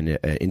dentistry in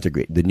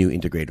the new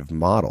integrative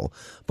model,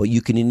 but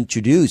you can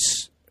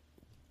introduce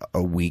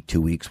a week,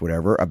 2 weeks,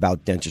 whatever,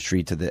 about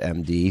dentistry to the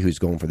MD who's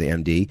going for the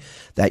MD,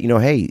 that,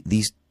 hey,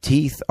 these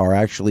teeth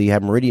actually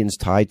have meridians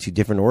tied to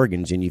different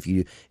organs, and if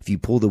you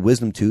pull the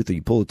wisdom tooth, or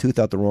you pull the tooth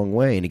out the wrong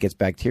way and it gets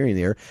bacteria in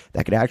there,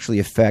 that could actually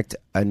affect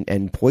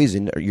and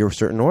poison your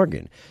certain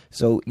organ.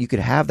 So you could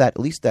have that, at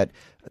least that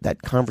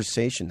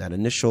conversation, that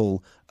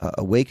initial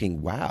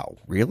awakening. Wow,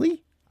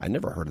 really? I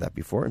never heard of that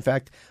before. In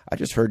fact, I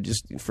just heard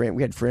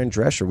we had Fran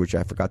Drescher, which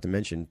I forgot to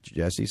mention,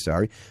 Jesse,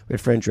 sorry. We had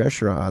Fran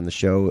Drescher on the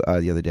show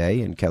the other day,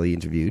 and Kelly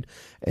interviewed,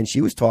 and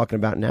she was talking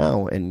about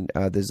now, and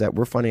there's that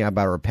we're finding out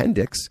about our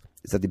appendix,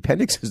 is that the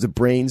appendix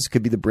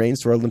could be the brains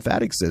to our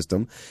lymphatic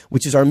system,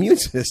 which is our immune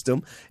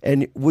system,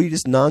 and we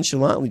just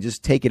nonchalantly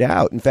just take it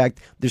out. In fact,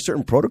 there's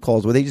certain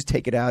protocols where they just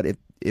take it out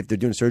if they're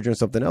doing surgery on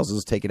something else, they'll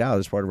just take it out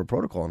as part of a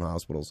protocol in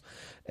hospitals.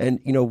 And,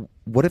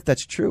 what if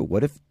that's true?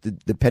 What if the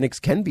appendix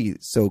can be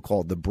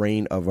so-called the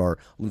brain of our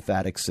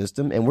lymphatic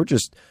system, and we're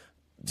just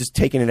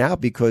taking it out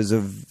because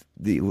of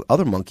the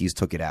other monkeys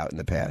took it out in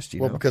the past?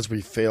 Well, because we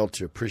failed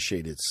to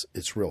appreciate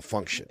its real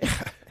function.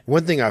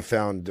 One thing I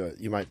found,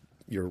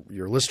 your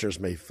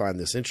listeners may find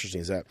this interesting,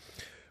 is that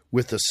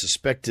with a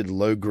suspected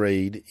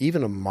low-grade,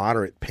 even a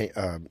moderate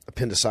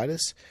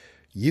appendicitis,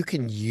 you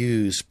can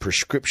use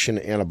prescription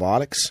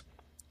antibiotics,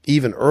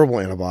 even herbal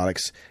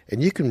antibiotics,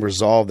 and you can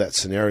resolve that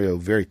scenario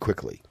very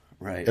quickly.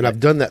 Right. And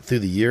I've done that through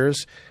the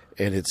years,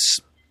 and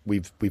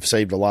we've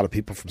saved a lot of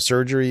people from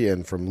surgery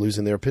and from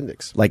losing their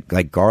appendix. Like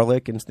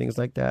garlic and things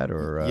like that,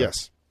 or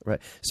yes. Right.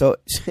 So,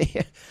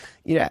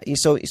 yeah.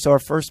 So our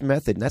first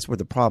method, and that's where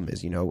the problem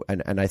is,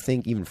 and I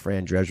think even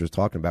Fran Drescher was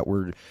talking about,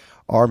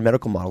 our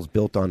medical model is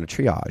built on a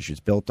triage. It's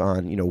built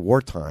on,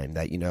 wartime,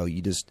 that,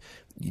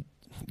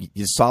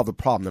 you solve the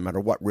problem no matter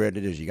what rare it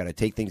is. You got to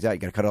take things out. You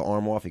got to cut an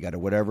arm off. You got to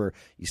whatever.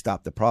 You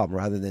stop the problem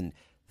rather than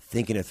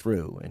thinking it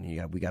through. And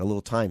we got a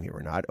little time here.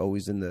 We're not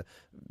always in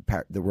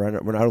we're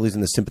not always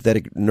in the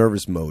sympathetic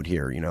nervous mode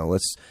here. You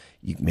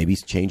maybe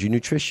change your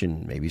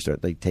nutrition. Maybe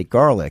start take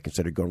garlic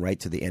instead of going right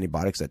to the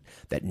antibiotics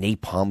that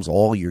napalms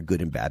all your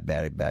good and bad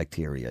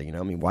bacteria.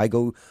 Why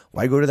go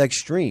to that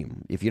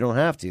extreme if you don't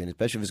have to, and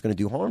especially if it's going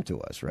to do harm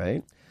to us,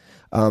 right?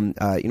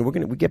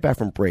 We get back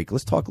from break.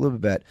 Let's talk a little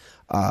bit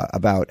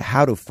about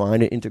how to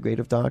find an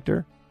integrative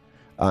doctor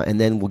and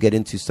then we'll get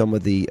into some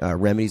of the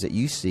remedies that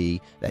you've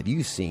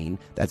seen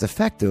that's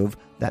effective,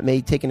 that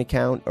may take into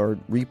account or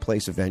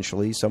replace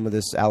eventually some of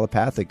this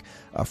allopathic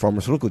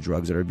pharmaceutical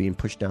drugs that are being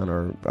pushed down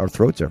our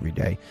throats every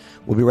day.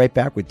 We'll be right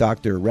back with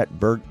Dr. Rhett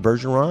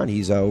Bergeron.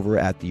 He's over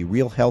at the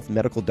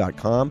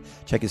realhealthmedical.com.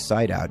 Check his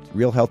site out,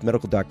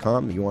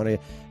 realhealthmedical.com. If you want to,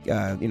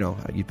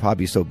 you'd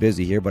probably be so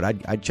busy here, but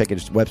I'd check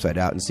his website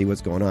out and see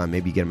what's going on.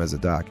 Maybe get him as a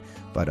doc,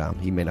 but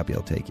he may not be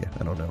able to take you.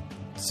 I don't know.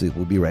 See,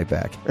 we'll be right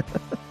back.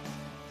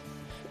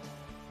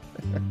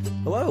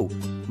 Hello,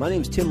 my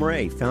name is Tim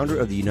Ray, founder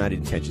of the United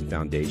Intentions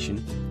Foundation,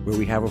 where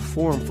we have a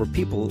forum for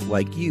people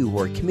like you who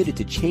are committed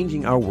to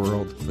changing our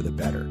world for the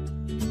better.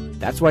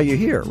 That's why you're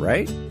here,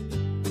 right?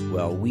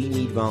 Well, we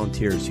need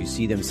volunteers who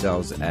see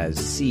themselves as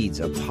seeds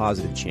of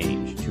positive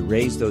change, to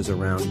raise those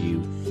around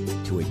you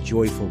to a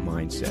joyful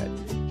mindset.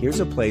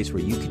 Here's a place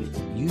where you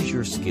can use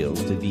your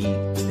skills to be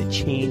the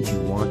change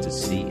you want to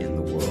see in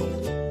the world.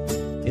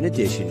 In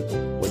addition,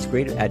 what's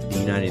great at the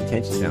United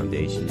Intentions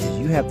Foundation is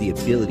you have the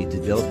ability to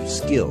develop your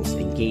skills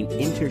and gain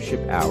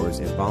internship hours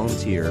and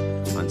volunteer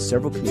on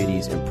several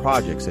committees and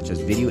projects such as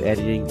video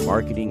editing,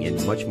 marketing,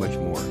 and much, much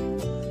more.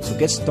 So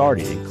get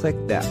started and click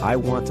that I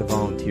Want to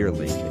Volunteer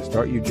link and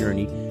start your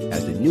journey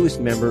as the newest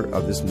member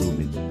of this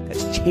movement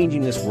that's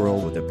changing this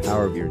world with the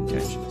power of your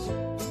intentions.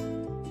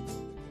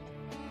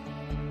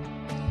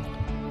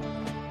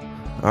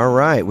 All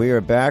right, we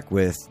are back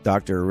with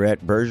Dr.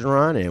 Rhett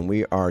Bergeron, and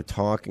we are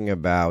talking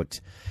about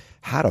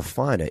how to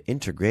find an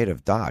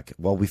integrative doc.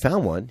 Well, we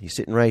found one. He's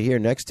sitting right here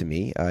next to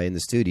me in the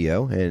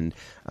studio, and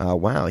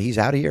wow, he's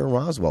out of here in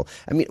Roswell.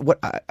 I mean, what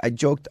I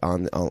joked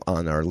on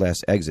our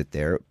last exit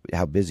there,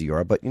 how busy you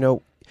are, but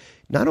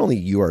not only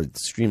you are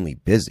extremely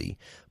busy,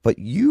 but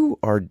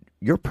your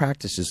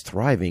practice is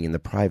thriving in the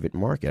private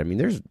market. I mean,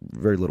 there's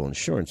very little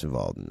insurance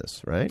involved in this,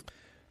 right?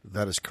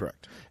 That is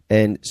correct.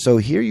 And so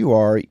here you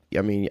are.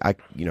 I mean,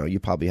 you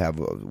probably have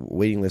a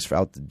waiting list for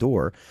out the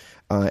door.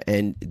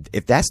 And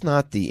if that's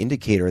not the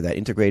indicator that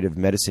integrative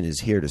medicine is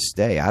here to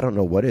stay, I don't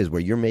know what is,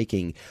 where you're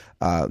making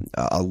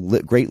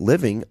great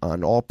living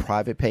on all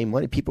private pay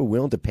money. People are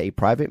willing to pay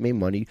private pay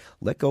money,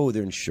 let go of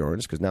their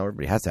insurance, because now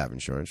everybody has to have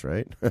insurance,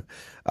 right?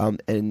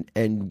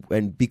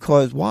 And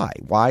because why?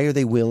 Why are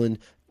they willing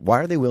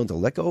to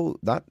let go,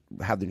 not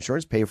have the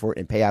insurance pay for it,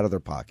 and pay out of their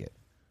pocket?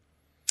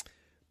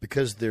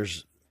 Because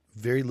there's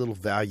very little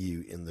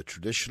value in the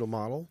traditional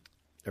model.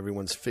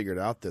 Everyone's figured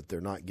out that they're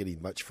not getting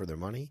much for their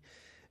money.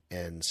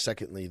 And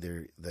secondly,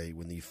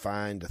 when you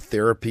find a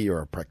therapy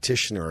or a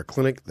practitioner or a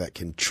clinic that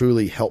can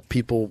truly help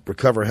people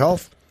recover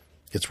health,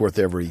 it's worth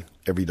every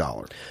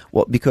dollar.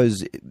 Well,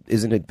 because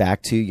isn't it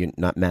back to you're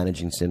not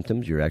managing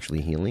symptoms, you're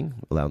actually healing,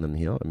 allowing them to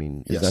heal? I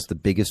mean, is that the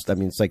biggest? I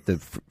mean, it's like the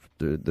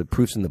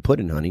proof's in the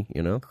pudding, honey.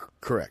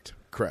 Correct.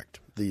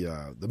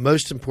 The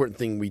most important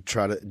thing we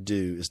try to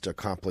do is to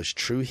accomplish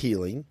true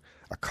healing,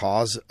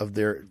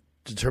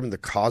 determine the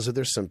cause of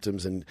their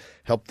symptoms, and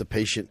help the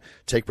patient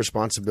take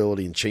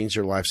responsibility and change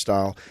their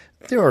lifestyle.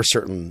 There are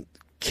certain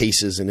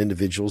cases and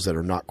individuals that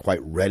are not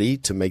quite ready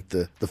to make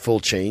the full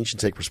change and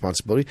take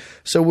responsibility.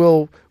 So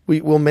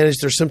we'll manage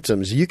their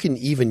symptoms. You can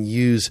even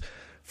use,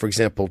 for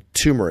example,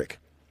 turmeric.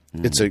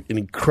 Mm-hmm. It's an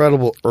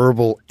incredible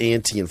herbal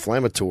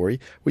anti-inflammatory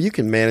where you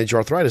can manage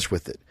arthritis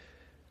with it.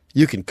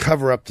 You can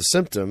cover up the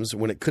symptoms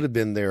when it could have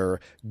been their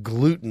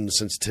gluten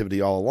sensitivity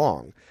all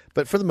along.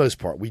 But for the most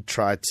part, we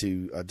try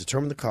to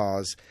determine the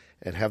cause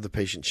and have the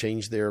patient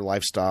change their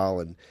lifestyle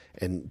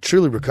and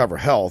truly recover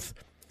health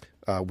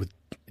with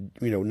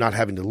not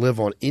having to live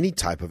on any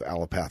type of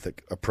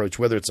allopathic approach,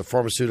 whether it's a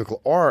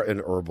pharmaceutical or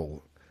an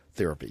herbal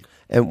therapy.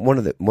 And one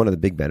of the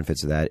big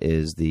benefits of that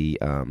is the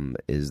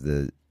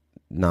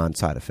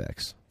non-side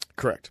effects.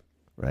 Correct.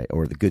 Right,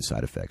 or the good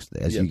side effects,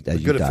 as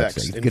good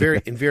effects.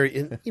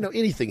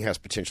 Anything has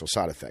potential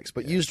side effects,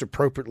 but used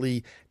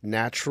appropriately,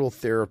 natural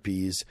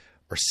therapies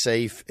are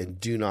safe and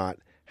do not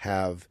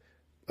have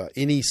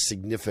any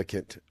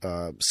significant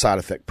side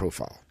effect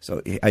profile.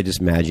 So I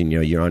just imagine,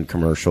 you're on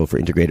commercial for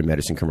integrated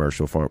medicine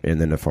commercial, and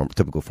then a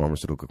typical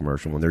pharmaceutical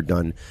commercial. When they're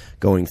done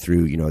going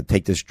through,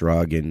 take this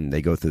drug, and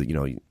they go through,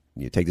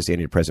 you take this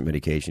antidepressant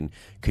medication,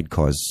 could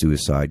cause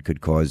suicide,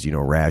 could cause,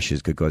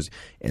 rashes,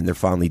 and they're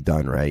finally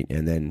done, right?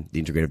 And then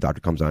the integrative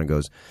doctor comes on and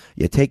goes,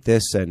 yeah, take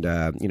this, and,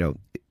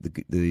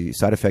 the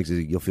side effects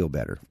is you'll feel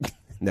better.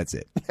 And that's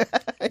it.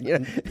 Yeah,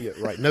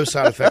 right. No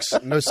side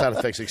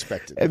effects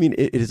expected. I mean,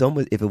 it is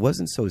almost, if it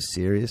wasn't so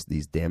serious,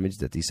 these damage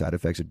that these side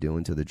effects are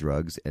doing to the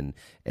drugs, and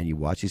you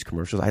watch these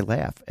commercials, I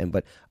laugh.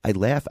 But I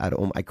laugh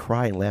I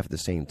cry and laugh at the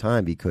same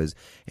time, because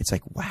it's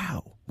like,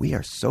 wow, we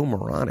are so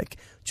moronic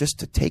just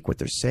to take what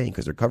they're saying,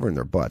 because they're covering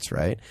their butts,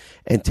 right?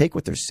 And take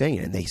what they're saying,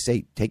 and they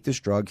say, take this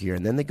drug here,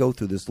 and then they go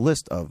through this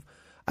list of,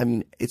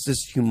 it's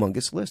this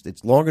humongous list.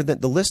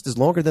 The list is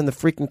longer than the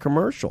freaking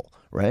commercial,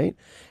 right?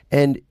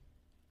 And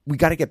we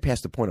got to get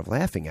past the point of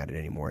laughing at it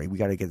anymore. We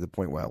got to get to the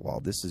point where, well,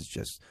 this is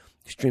just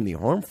extremely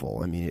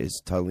harmful. It's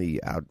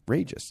totally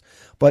outrageous.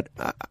 But,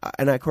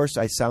 and of course,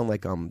 I sound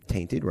like I'm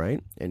tainted, right,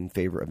 in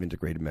favor of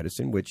integrative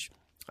medicine, which,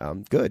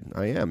 good,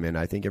 I am, and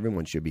I think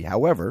everyone should be.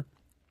 However,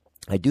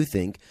 I do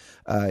think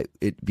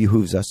it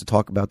behooves us to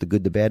talk about the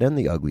good, the bad, and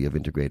the ugly of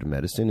integrative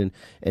medicine.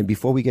 And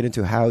before we get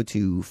into how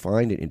to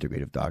find an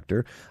integrative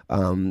doctor,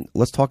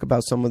 let's talk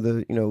about some of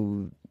the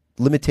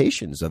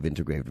limitations of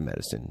integrative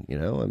medicine.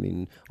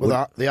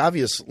 The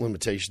obvious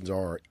limitations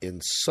are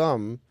in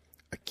some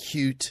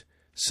acute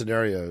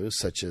scenarios,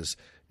 such as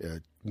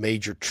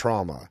major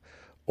trauma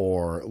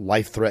or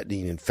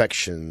life-threatening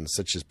infections,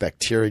 such as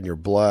bacteria in your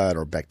blood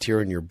or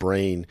bacteria in your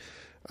brain,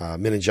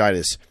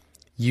 meningitis.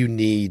 You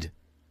need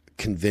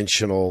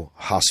conventional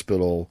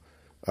hospital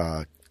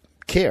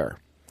care,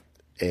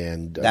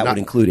 and that would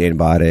include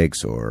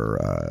antibiotics or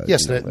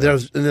yes. And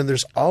then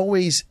there's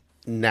always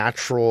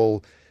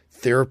natural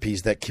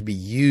therapies that can be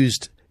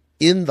used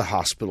in the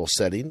hospital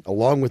setting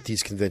along with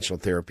these conventional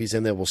therapies,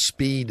 and they will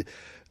speed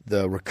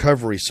the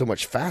recovery so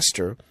much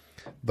faster.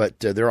 But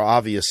there are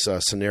obvious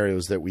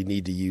scenarios that we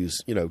need to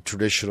use,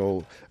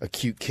 traditional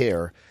acute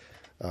care.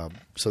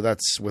 So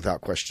that's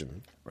without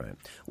question. Right.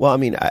 Well,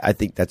 I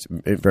think that's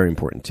very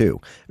important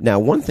too. Now,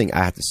 one thing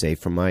I have to say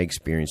from my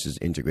experience is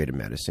integrative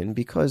medicine,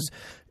 because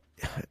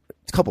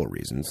a couple of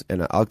reasons,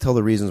 and I'll tell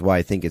the reasons why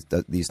I think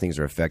these things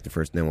are effective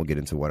first, and then we'll get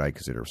into what I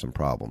consider some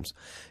problems.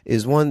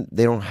 Is one,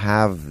 they don't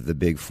have the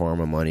big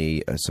pharma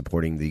money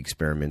supporting the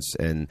experiments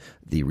and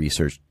the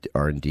research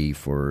R&D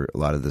for a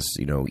lot of this,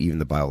 even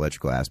the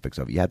biological aspects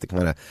of it. You have to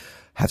kind of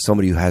have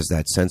somebody who has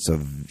that sense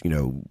of,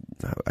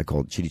 I call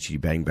it chitty chitty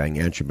bang bang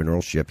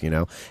entrepreneurship,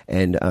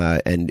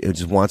 and it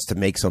just wants to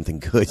make something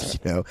good,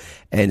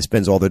 and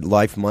spends all their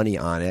life money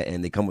on it,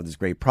 and they come with this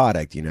great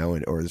product,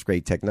 or this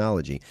great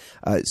technology.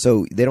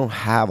 So they don't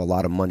have a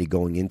lot of money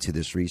going into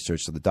this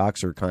research. So the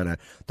docs are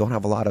don't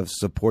have a lot of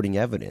supporting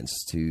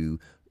evidence to.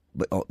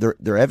 But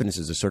their evidence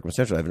is a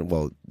circumstantial evidence.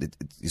 Well,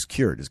 it's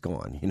cured, it's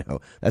gone.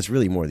 That's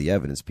really more the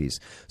evidence piece.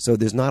 So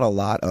there's not a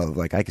lot of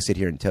I can sit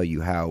here and tell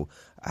you how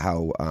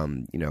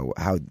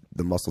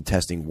the muscle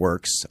testing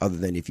works. Other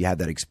than if you have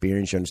that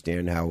experience, you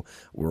understand how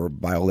we're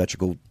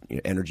bioelectrical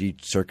energy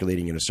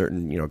circulating in a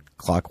certain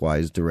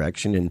clockwise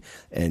direction,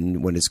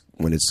 and when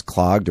it's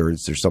clogged or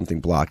there's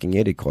something blocking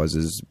it, it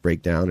causes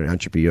breakdown and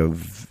entropy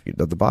of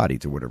the body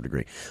to whatever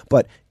degree.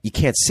 But you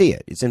can't see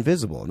it; it's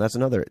invisible, and that's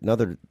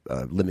another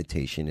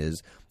limitation.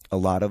 Is a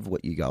lot of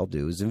what you all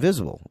do is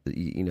invisible.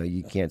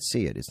 You can't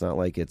see it. It's not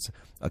like it's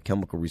a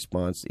chemical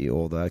response.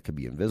 All that could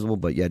be invisible,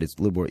 but yet it's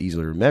a little more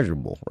easily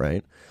measurable,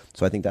 right?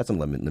 So I think that's a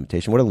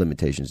limitation. What are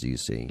limitations do you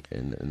see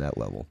in that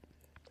level?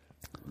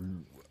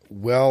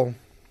 Well,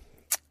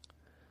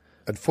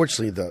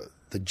 unfortunately,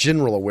 the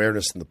general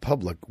awareness in the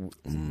public,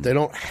 they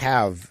don't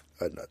have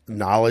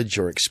knowledge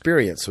or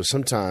experience. So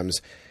sometimes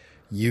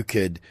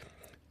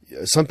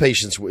some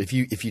patients, if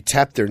you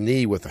tap their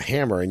knee with a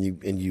hammer and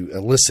you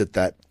elicit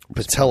that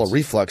patella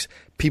reflux,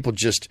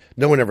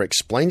 no one ever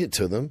explained it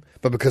to them,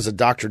 but because a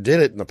doctor did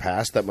it in the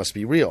past, that must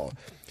be real.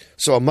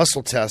 So a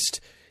muscle test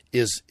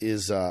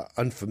is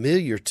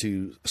unfamiliar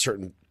to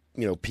certain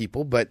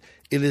people, but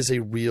it is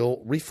a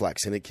real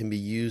reflex and it can be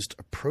used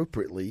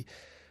appropriately.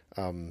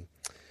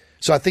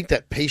 So I think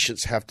that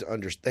patients have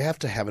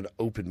to have an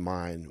open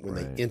mind when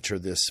they enter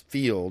this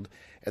field,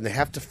 and they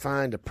have to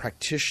find a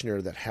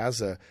practitioner that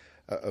has a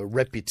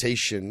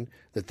reputation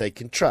that they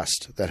can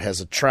trust, that has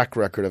a track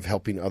record of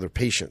helping other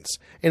patients,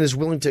 and is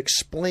willing to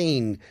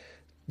explain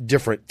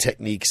different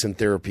techniques and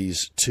therapies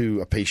to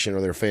a patient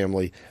or their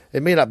family.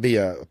 It may not be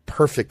a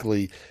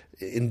perfectly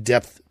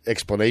in-depth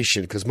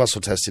explanation, because muscle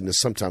testing is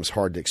sometimes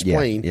hard to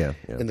explain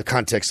in the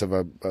context of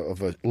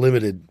a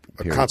limited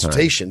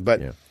consultation.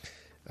 But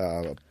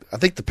I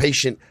think the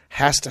patient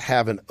has to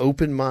have an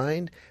open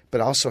mind, but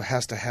also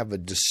has to have a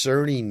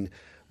discerning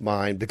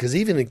mind, because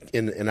even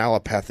in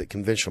allopathic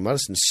conventional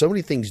medicine, so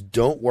many things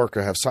don't work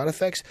or have side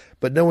effects,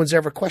 but no one's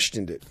ever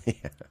questioned it.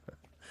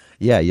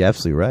 Yeah, you're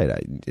absolutely right.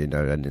 I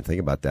didn't think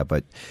about that,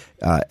 but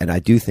and I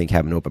do think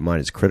having an open mind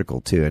is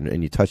critical too.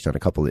 And you touched on a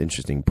couple of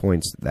interesting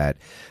points that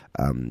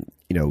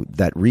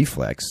that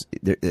reflex,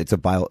 it's a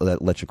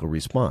bioelectrical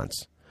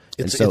response.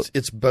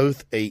 It's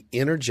both a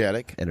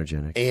energetic,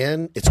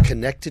 and it's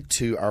connected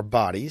to our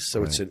bodies.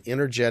 So it's an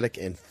energetic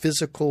and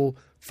physical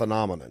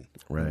phenomenon,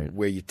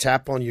 where you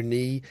tap on your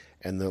knee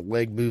and the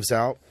leg moves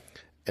out,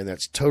 and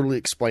that's totally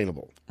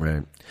explainable.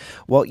 Right.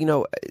 Well,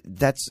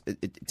 that's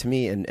to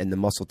me, and the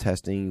muscle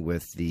testing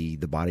with the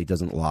body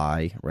doesn't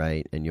lie,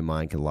 right? And your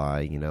mind can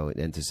lie,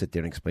 and to sit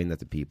there and explain that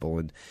to people.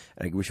 And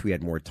I wish we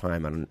had more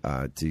time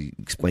to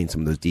explain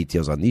some of those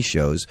details on these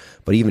shows.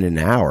 But even in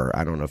an hour,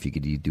 I don't know if you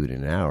could do it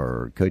in an hour,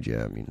 or could you?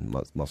 I mean,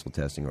 muscle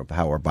testing, or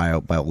how our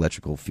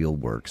bioelectrical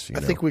field works. I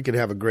think we could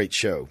have a great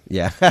show.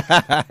 Yeah,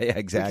 yeah,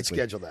 exactly. We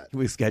can schedule that.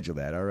 We schedule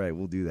that. All right,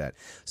 we'll do that.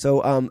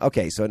 So,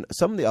 okay. So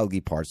some of the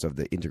ugly parts of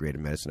the integrated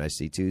medicine I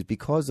see too is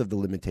because of the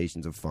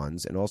limitations of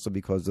funds, and also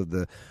because of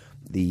the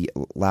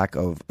lack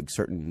of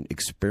certain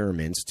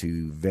experiments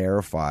to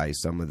verify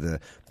some of the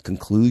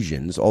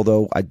conclusions.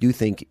 Although I do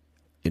think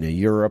in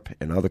Europe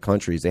and other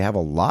countries, they have a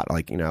lot.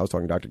 I was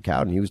talking to Dr.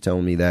 Cowden, he was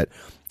telling me that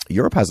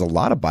Europe has a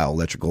lot of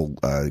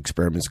bioelectrical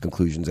experiments,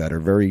 conclusions that are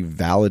very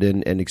valid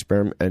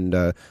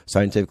and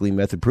scientifically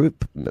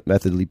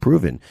methodically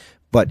proven.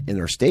 But in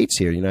our states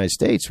here, the United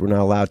States, we're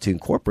not allowed to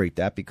incorporate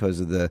that because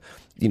of the,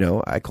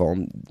 I call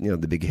them,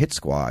 the big hit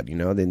squad.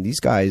 Then these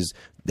guys,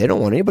 they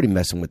don't want anybody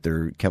messing with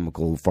their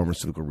chemical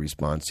pharmaceutical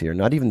response here.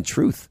 Not even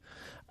truth.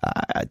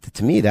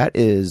 To me, that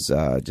is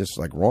just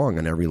like wrong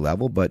on every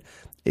level. But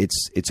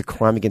it's a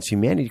crime against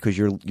humanity because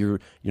you're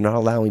not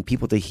allowing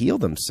people to heal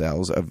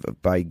themselves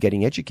by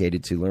getting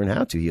educated to learn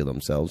how to heal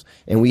themselves.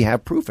 And we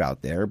have proof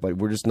out there, but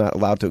we're just not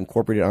allowed to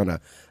incorporate it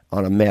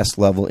on a mass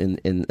level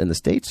in the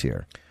states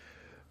here.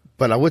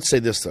 But I would say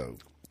this though,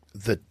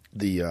 the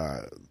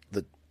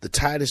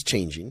tide is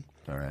changing.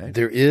 All right,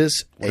 there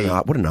is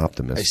what an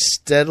optimist, a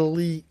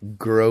steadily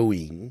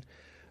growing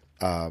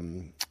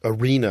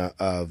arena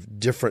of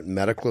different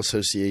medical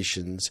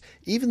associations.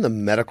 Even the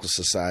medical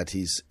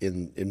societies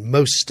in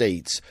most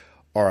states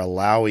are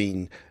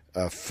allowing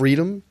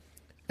freedom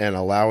and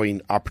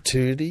allowing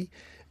opportunity,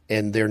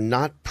 and they're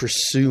not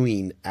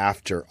pursuing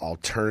after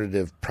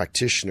alternative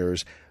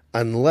practitioners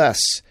unless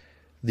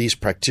these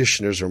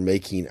practitioners are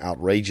making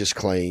outrageous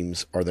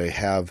claims or they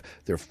have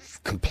their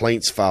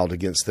complaints filed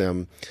against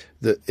them.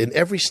 In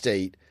every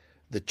state,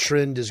 the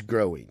trend is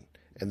growing,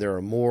 and there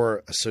are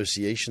more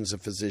associations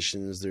of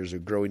physicians. There's a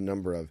growing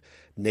number of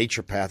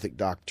naturopathic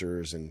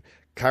doctors and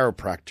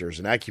chiropractors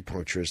and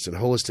acupuncturists and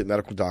holistic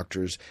medical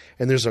doctors,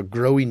 and there's a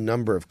growing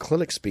number of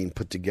clinics being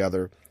put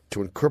together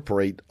to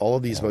incorporate all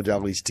of these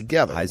modalities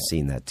together. I've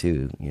seen that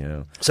too,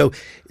 So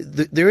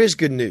there is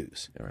good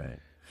news. All right.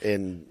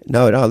 And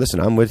No, listen,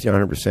 I'm with you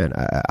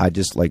 100%. I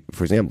just, like,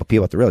 for example,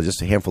 people have to realize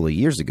just a handful of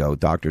years ago,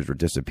 doctors were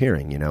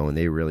disappearing, and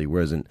they really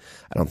wasn't,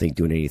 I don't think,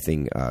 doing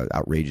anything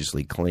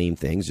outrageously claim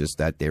things, just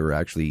that they were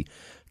actually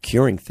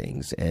curing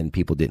things, and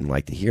people didn't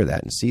like to hear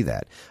that and see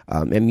that.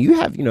 And you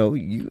have,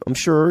 I'm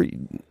sure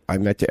I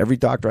met to every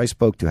doctor I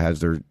spoke to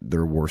has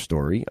their war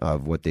story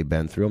of what they've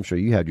been through. I'm sure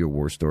you had your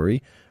war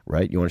story,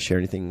 right? You want to share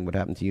anything what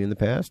happened to you in the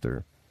past,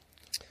 or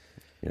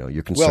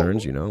your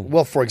concerns?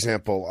 Well, for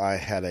example, I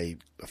had a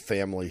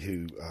family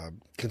who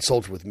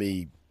consulted with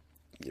me,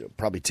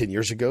 probably 10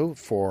 years ago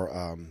for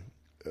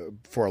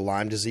a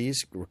Lyme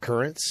disease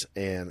recurrence,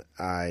 and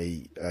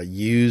I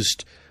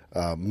used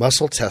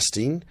muscle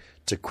testing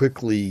to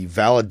quickly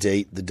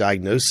validate the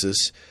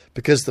diagnosis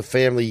because the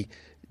family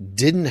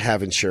didn't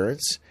have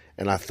insurance,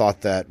 and I thought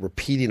that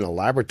repeating a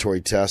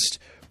laboratory test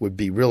would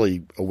be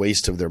really a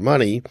waste of their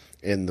money,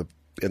 and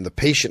the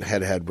patient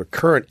had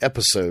recurrent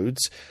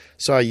episodes.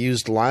 So I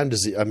used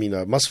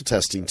muscle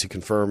testing to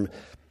confirm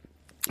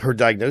her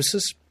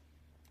diagnosis.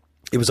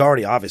 It was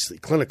already obviously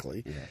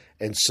clinically. Yeah.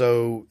 And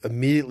so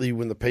immediately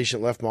when the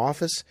patient left my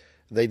office,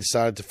 they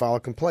decided to file a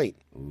complaint.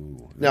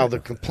 Ooh, now the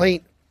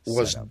complaint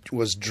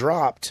was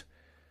dropped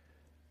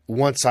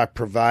once I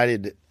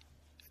provided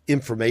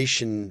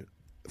information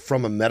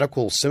from a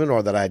medical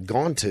seminar that I had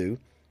gone to.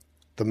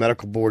 The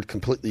medical board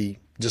completely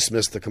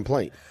dismissed the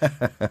complaint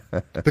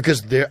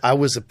because I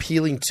was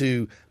appealing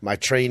to my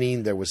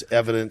training. There was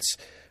evidence.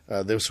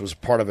 This was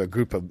part of a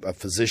group of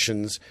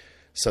physicians,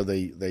 so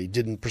they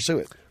didn't pursue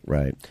it.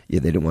 Right. Yeah,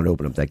 they didn't want to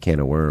open up that can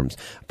of worms.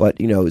 But,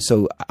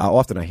 so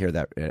often I hear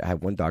that. I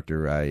have one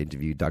doctor I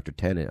interviewed, Dr.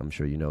 Tennant. I'm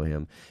sure you know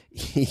him.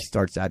 He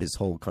starts out his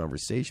whole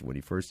conversation when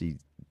he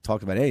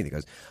talked about anything. He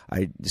goes,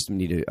 I just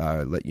need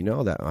to let you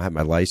know that I have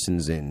my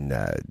license in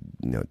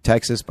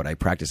Texas, but I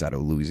practice out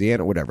of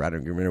Louisiana or whatever. I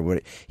don't remember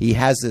what he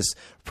has this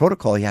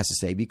protocol he has to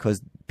say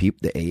because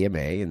the AMA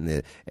and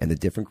the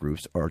different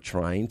groups are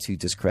trying to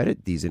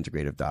discredit these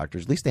integrative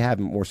doctors. At least they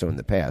haven't more so in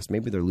the past.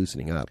 Maybe they're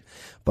loosening up,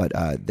 but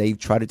they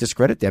try to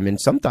discredit them. And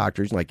some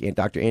doctors, like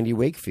Dr. Andy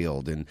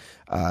Wakefield and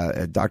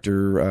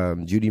Dr.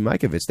 Judy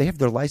Mikovits, they have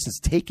their license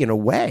taken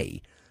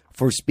away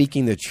for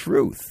speaking the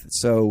truth.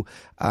 So,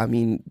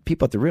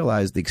 people have to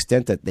realize the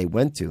extent that they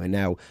went to. And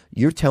now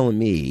you're telling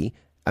me,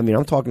 I'm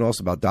talking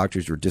also about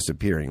doctors who are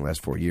disappearing the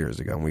last 4 years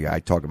ago. And I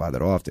talk about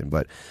that often.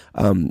 But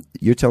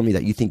you're telling me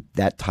that you think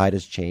that tide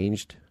has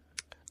changed?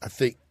 I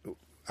think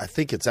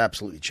it's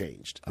absolutely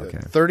changed. Okay.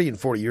 30 and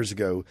 40 years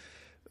ago,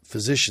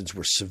 physicians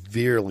were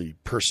severely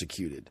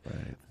persecuted.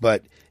 Right.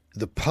 But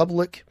the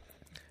public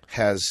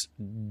has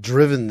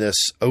driven this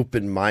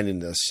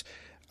open-mindedness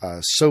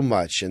so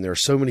much, and there are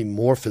so many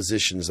more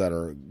physicians that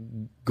are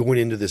going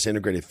into this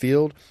integrated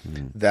field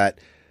that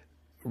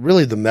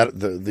really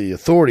the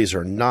authorities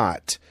are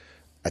not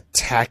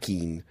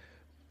attacking,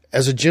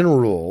 as a general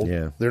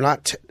rule, they're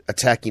not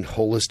attacking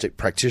holistic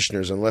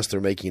practitioners unless they're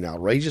making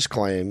outrageous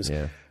claims,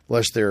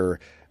 unless they're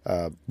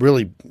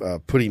really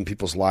putting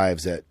people's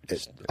lives at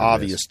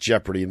obvious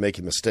jeopardy and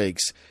making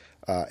mistakes.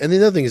 And the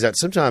other thing is that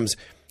sometimes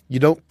you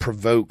don't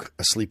provoke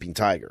a sleeping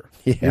tiger.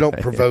 You don't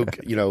provoke,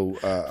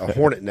 a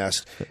hornet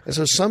nest. And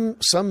so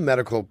some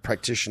medical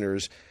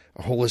practitioners,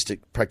 holistic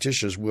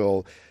practitioners,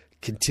 will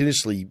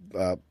continuously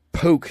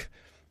poke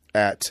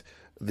at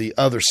the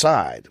other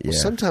side. Well,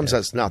 sometimes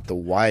that's not the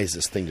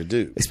wisest thing to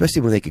do.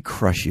 Especially when they could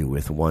crush you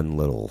with one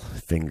little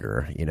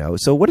finger,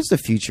 So what is the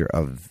future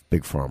of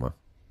Big Pharma,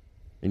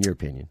 in your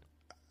opinion?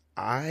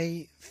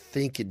 I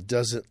think it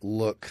doesn't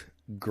look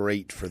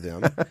great for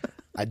them.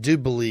 I do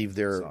believe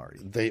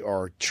they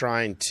are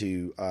trying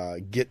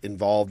to get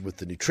involved with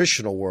the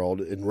nutritional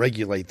world and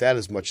regulate that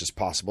as much as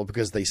possible,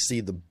 because they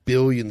see the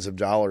billions of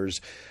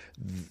dollars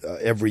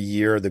every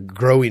year, the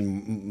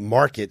growing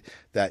market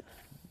that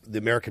the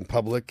American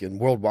public and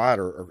worldwide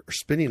are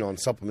spending on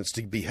supplements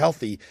to be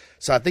healthy.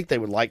 So I think they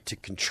would like to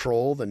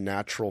control the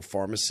natural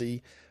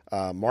pharmacy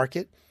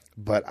market.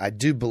 But I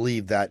do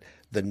believe that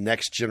the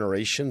next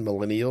generation,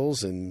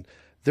 millennials, and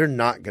they're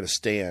not going to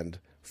stand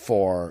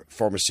for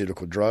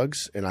pharmaceutical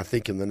drugs. And I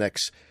think in the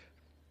next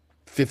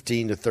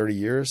 15 to 30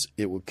 years,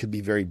 could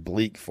be very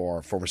bleak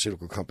for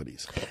pharmaceutical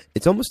companies.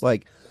 It's almost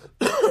like,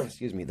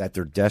 excuse me, that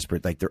they're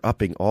desperate. Like they're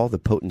upping all the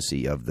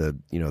potency of the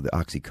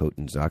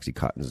Oxycontins,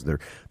 Oxycontins.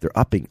 They're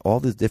upping all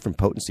this different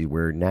potency,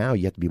 where now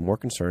you have to be more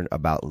concerned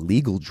about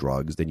legal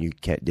drugs than you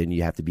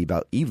have to be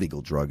about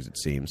illegal drugs, it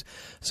seems.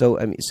 So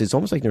I mean, it's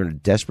almost like they're in a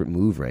desperate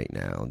move right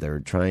now. They're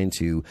trying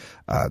to,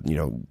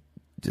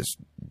 just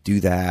do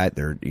that.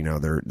 They're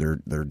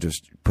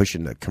just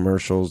pushing the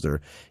commercials.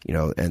 They're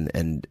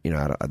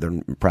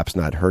they're perhaps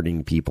not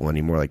hurting people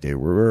anymore like they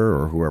were,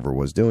 or whoever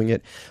was doing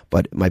it.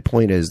 But my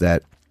point is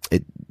that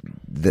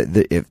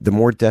if the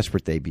more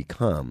desperate they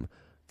become,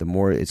 the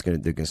more they're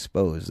going to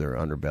expose their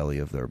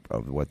underbelly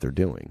of what they're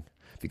doing.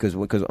 Because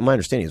my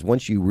understanding is,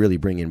 once you really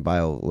bring in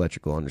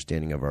bioelectrical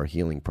understanding of our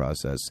healing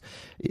process,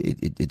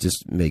 it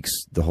just makes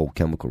the whole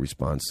chemical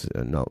response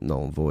null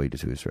and void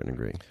to a certain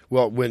degree.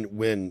 Well,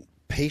 when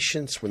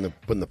patients, when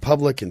the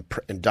public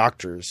and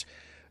doctors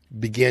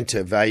began to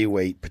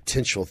evaluate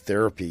potential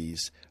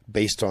therapies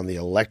based on the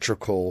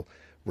electrical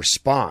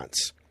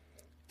response,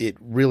 it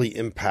really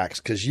impacts,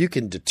 because you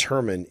can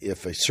determine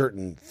if a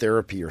certain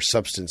therapy or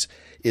substance,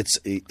 its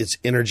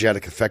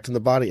energetic effect on the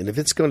body, and if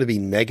it's going to be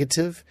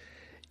negative,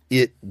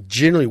 it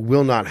generally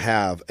will not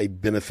have a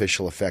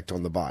beneficial effect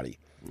on the body.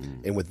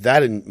 And with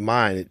that in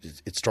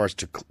mind, it starts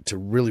to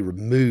really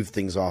remove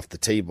things off the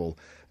table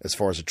as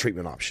far as a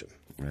treatment option.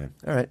 Right.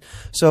 All right.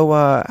 So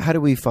how do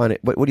we find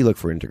it? What do you look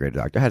for an integrated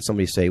doctor? I had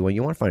somebody say, well,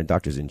 you want to find a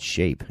doctor who's in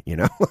shape,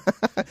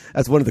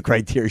 That's one of the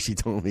criteria she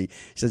told me.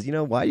 She says,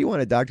 why do you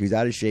want a doctor who's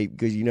out of shape?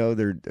 Because,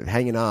 they're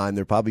hanging on.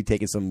 They're probably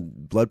taking some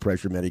blood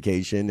pressure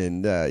medication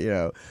and,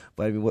 But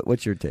I mean,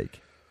 what's your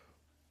take?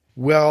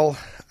 Well,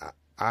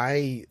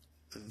 I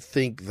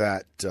think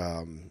that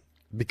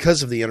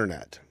because of the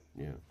internet,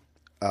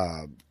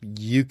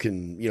 you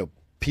can,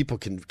 people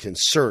can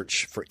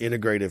search for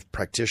integrative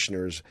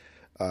practitioners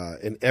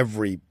in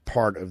every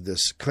part of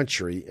this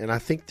country, and I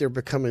think they're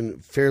becoming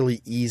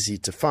fairly easy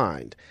to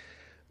find.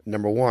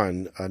 Number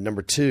one.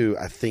 Number two,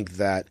 I think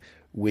that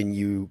when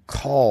you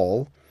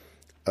call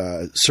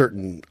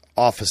certain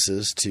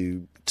offices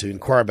to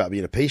inquire about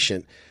being a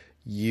patient,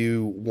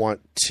 you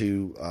want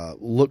to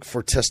look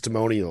for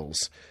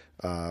testimonials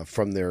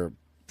from their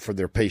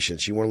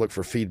patients. You want to look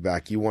for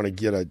feedback. You want to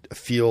get a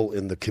feel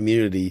in the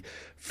community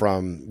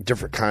from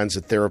different kinds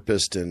of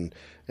therapists, and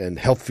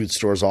health food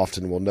stores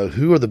often will know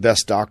who are the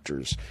best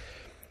doctors.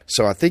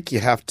 So I think you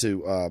have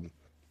to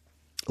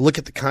look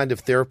at the kind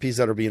of therapies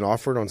that are being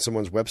offered on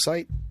someone's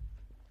website.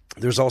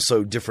 There's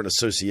also different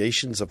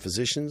associations of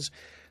physicians.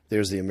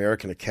 There's the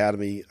American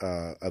Academy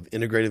of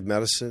Integrative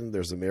Medicine.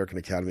 There's the American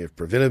Academy of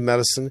Preventive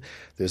Medicine.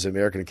 There's the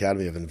American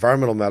Academy of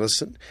Environmental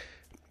Medicine.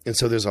 And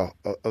so there's a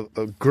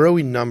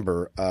growing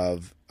number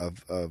of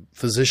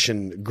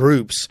physician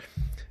groups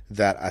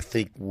that I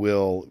think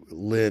will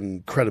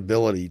lend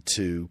credibility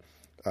to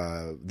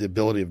the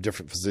ability of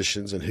different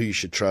physicians and who you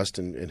should trust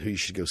and who you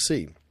should go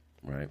see.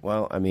 Right.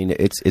 Well, I mean,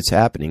 it's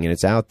happening and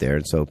it's out there,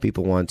 and so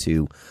people want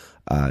to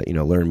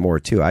learn more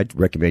too. I'd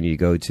recommend you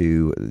go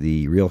to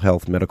the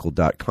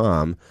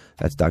realhealthmedical.com.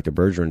 That's Dr.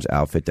 Bergeron's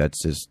outfit.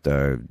 That's just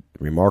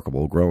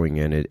remarkable, growing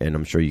in it, and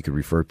I'm sure you could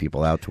refer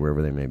people out to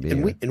wherever they may be.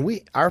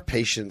 And our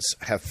patients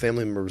have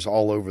family members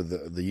all over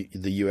the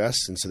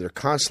U.S., and so they're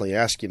constantly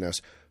asking us,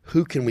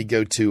 who can we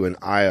go to in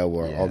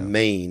Iowa or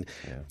Maine?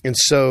 Yeah. And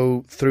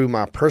so through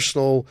my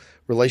personal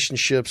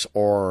relationships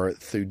or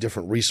through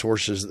different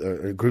resources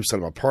or groups that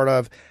I'm a part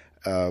of,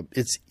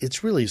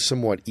 it's really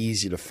somewhat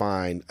easy to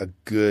find a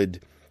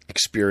good,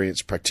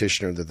 experienced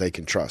practitioner that they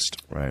can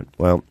trust. Right.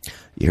 Well,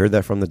 you heard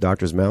that from the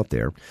doctor's mouth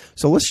there.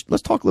 So let's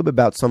talk a little bit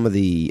about some of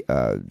the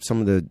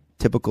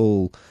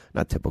typical,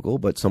 not typical,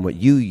 but somewhat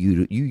you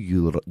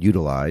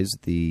utilize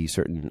the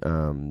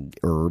certain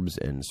herbs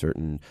and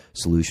certain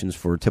solutions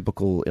for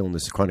typical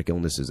chronic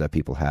illnesses that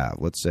people have.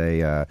 Let's say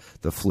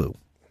the flu.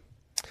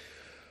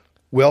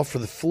 Well, for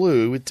the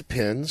flu, it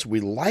depends.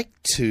 We like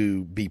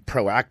to be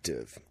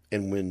proactive.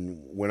 And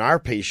when our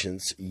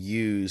patients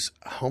use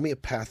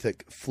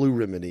homeopathic flu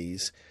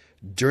remedies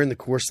during the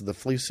course of the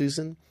flu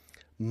season,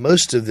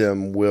 most of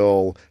them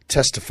will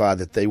testify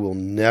that they will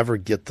never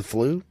get the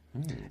flu.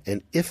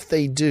 And if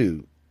they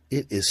do,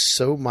 it is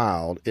so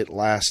mild, it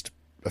lasts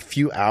a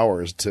few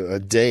hours to a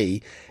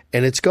day,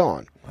 and it's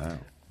gone. Wow.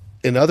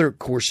 In other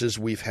courses,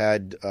 we've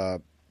had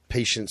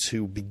patients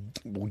who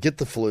will get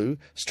the flu,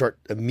 start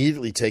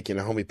immediately taking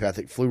a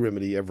homeopathic flu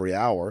remedy every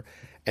hour,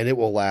 and it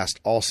will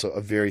last also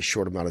a very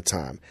short amount of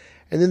time.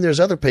 And then there's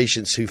other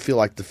patients who feel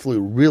like the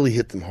flu really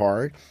hit them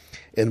hard,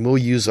 and we'll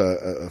use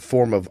a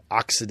form of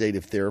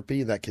oxidative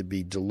therapy. That could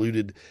be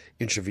diluted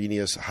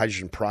intravenous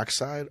hydrogen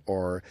peroxide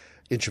or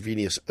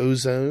intravenous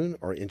ozone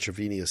or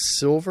intravenous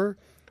silver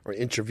or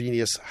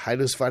intravenous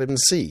high-dose vitamin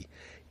C.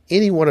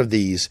 Any one of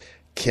these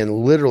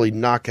can literally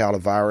knock out a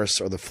virus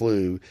or the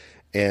flu,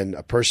 and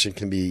a person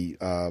can be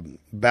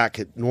back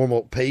at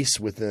normal pace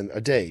within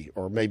a day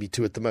or maybe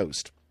 2 at the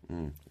most.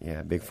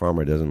 Yeah, Big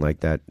Pharma doesn't like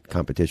that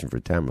competition for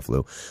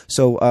Tamiflu.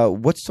 So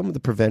what's some of the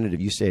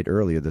preventative, you said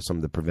earlier, that some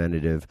of the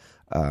preventative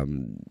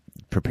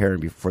preparing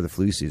before the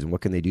flu season.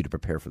 What can they do to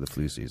prepare for the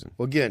flu season?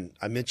 Well, again,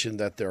 I mentioned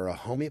that there are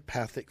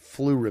homeopathic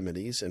flu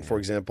remedies. And, for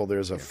example,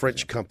 there's a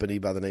French company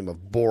by the name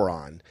of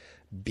Bergeron,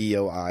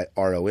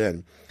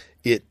 Boiron.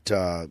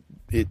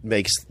 It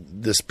makes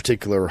this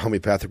particular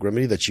homeopathic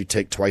remedy that you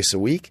take twice a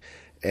week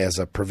as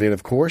a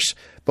preventive course.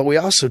 But we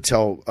also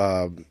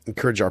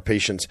encourage our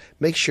patients,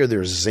 make sure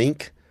there's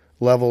zinc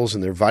levels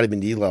and their vitamin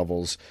D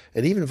levels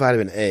and even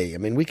vitamin A. I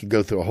mean, we could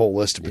go through a whole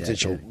list of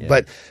potential,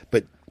 but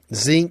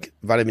zinc,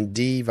 vitamin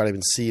D,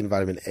 vitamin C, and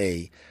vitamin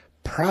A,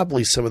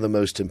 probably some of the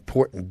most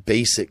important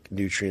basic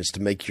nutrients to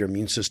make your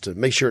immune system,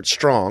 make sure it's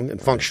strong and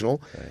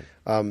functional.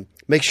 Right.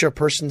 Make sure a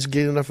person's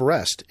getting enough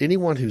rest.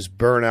 Anyone who's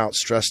burnt out,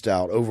 stressed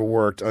out,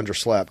 overworked,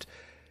 underslept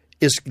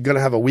is going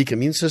to have a weak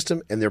immune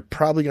system, and they're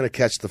probably going to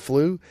catch the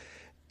flu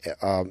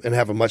and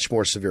have a much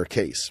more severe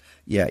case.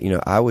 Yeah,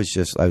 I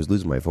was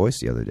losing my voice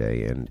the other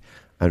day, and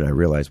I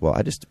realized, well,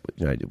 I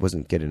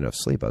wasn't getting enough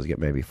sleep. I was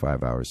getting maybe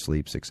 5 hours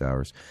sleep, 6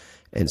 hours.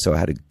 And so I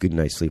had a good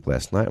night's sleep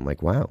last night. I'm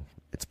like, wow,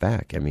 it's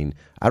back. I mean,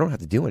 I don't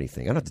have to do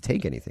anything. I don't have to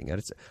take anything. I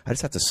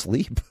just have to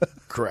sleep.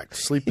 Correct.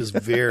 Sleep is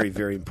very,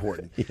 very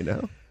important.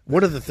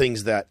 One of the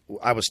things that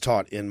I was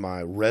taught in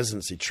my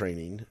residency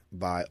training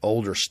by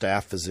older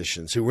staff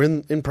physicians who were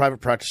in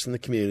private practice in the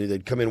community,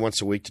 they'd come in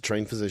once a week to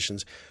train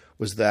physicians,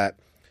 was that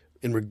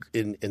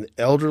in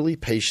elderly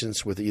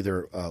patients with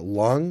either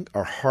lung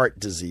or heart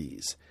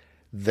disease,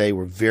 they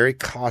were very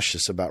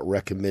cautious about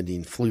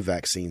recommending flu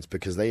vaccines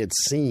because they had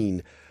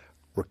seen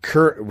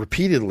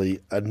repeatedly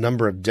a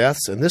number of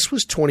deaths. And this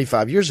was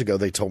 25 years ago,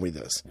 they told me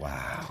this.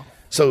 Wow.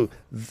 So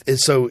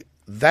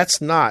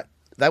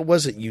that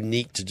wasn't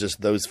unique to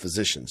just those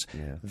physicians.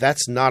 Yeah.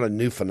 That's not a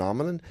new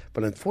phenomenon,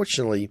 but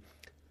unfortunately,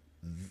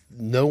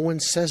 no one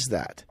says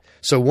that.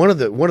 So one of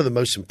the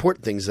most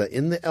important things that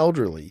in the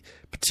elderly,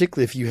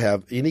 particularly if you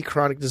have any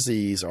chronic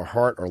disease or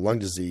heart or lung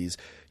disease,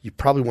 you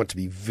probably want to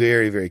be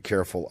very, very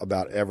careful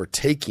about ever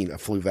taking a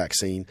flu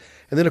vaccine.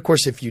 And then, of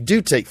course, if you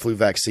do take flu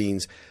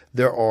vaccines,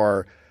 there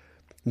are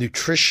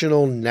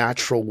nutritional,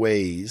 natural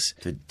ways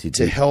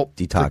to help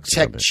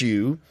protect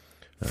you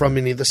from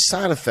any of the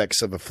side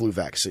effects of a flu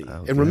vaccine.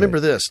 Okay. And remember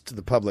this to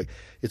the public: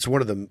 it's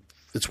one of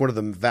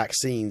the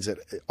vaccines that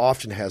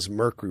often has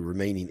mercury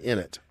remaining in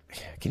it.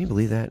 Can you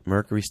believe that?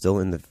 Mercury still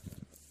in the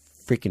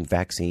freaking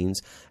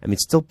vaccines. I mean,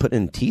 it's still put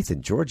in teeth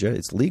in Georgia.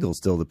 It's legal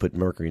still to put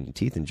mercury in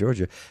teeth in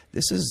Georgia.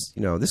 This is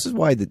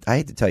why I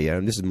hate to tell you,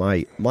 and this is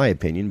my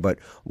opinion, but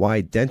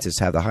why dentists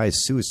have the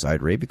highest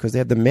suicide rate, because they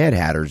have the Mad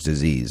Hatter's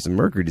disease, the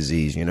mercury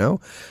disease, I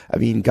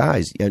mean,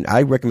 guys, and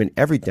I recommend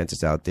every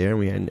dentist out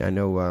there, and I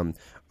know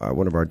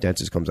one of our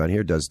dentists comes on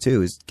here, does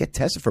too, is get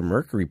tested for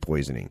mercury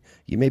poisoning.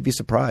 You may be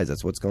surprised.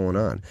 That's what's going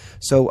on.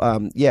 So,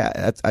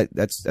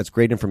 that's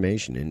great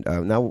information. And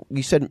now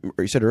you said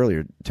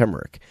earlier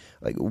turmeric.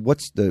 Like,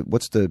 what's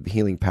the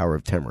healing power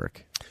of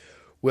turmeric?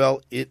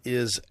 Well, it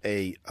is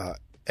a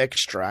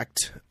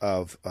extract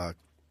of a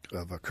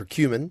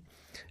curcumin,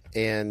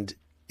 and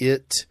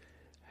it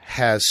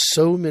has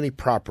so many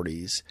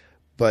properties.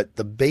 But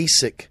the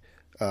basic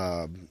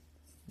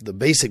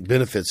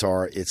benefits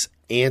are it's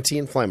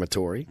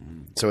anti-inflammatory,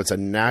 so it's a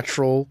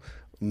natural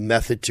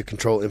method to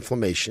control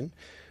inflammation.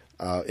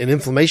 And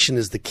inflammation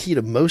is the key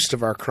to most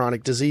of our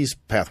chronic disease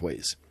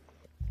pathways.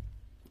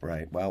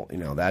 Right. Well,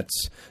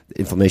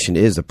 inflammation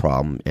is a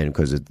problem, and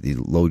because the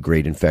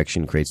low-grade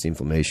infection creates the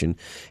inflammation.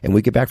 And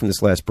we get back from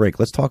this last break,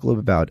 let's talk a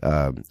little bit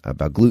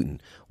about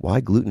gluten. Why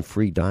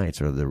gluten-free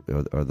diets are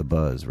the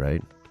buzz,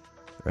 right?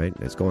 Right.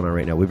 It's going on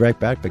right now. We'll be right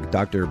back.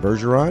 Dr.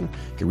 Bergeron.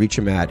 You can reach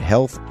him at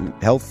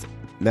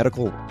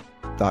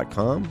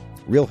healthmedical.com.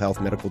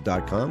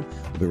 realhealthmedical.com.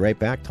 We'll be right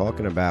back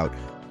talking about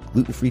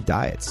gluten-free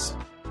diets.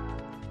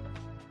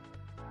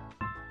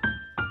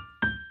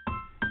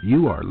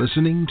 You are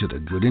listening to The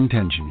Good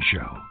Intentions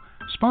Show,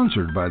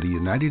 sponsored by the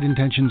United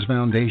Intentions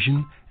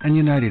Foundation and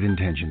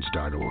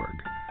UnitedIntentions.org,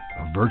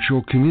 a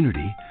virtual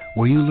community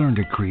where you learn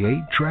to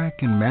create, track,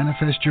 and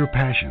manifest your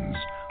passions,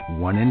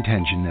 one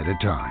intention at a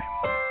time.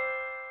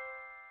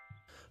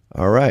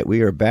 All right,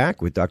 we are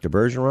back with Dr.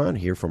 Bergeron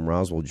here from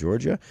Roswell,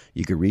 Georgia.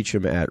 You can reach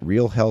him at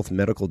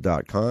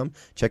realhealthmedical.com.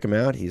 Check him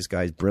out. This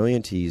guy's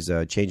brilliant. He's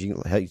not changing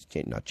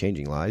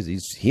lives.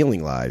 He's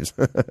healing lives,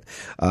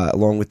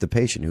 along with the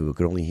patient who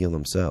could only heal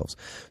themselves.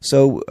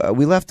 So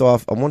we left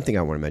off on one thing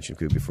I want to mention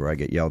before I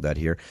get yelled at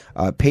here.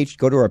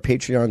 Go to our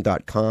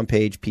patreon.com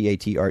page,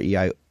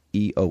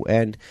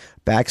 /UI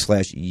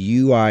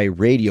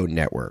Radio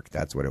Network.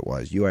 That's what it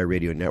was, UI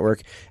Radio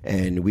Network.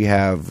 And we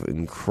have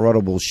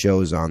incredible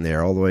shows on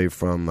there, all the way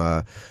from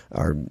I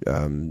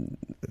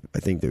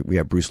think that we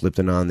have Bruce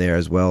Lipton on there,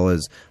 as well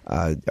as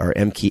our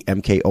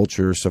MK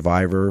Ultra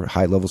survivor,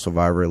 high-level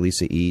survivor,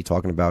 Elisa E.,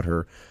 talking about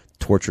her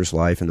torturous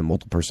life and the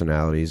multiple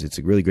personalities. It's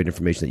a really good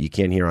information that you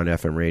can't hear on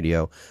FM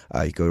radio.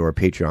 You go to our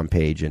Patreon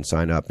page and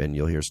sign up, and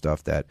you'll hear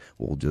stuff that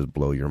will just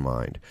blow your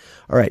mind.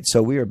 All right,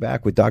 so we are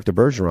back with Dr.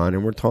 Bergeron,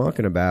 and we're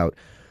talking about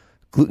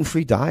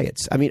gluten-free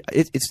diets. I mean,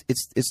 it's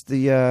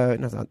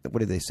the what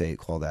do they say?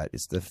 Call that?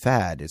 It's the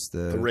fad. It's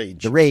the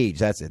rage. The rage.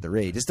 That's it. The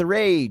rage. It's the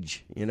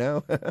rage. You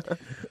know.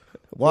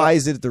 Why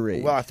is it the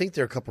rage? Well, I think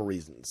there are a couple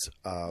reasons.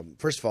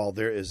 First of all,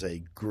 there is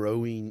a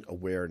growing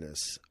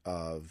awareness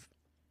of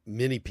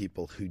many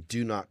people who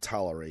do not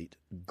tolerate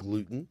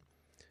gluten,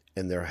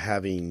 and they're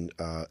having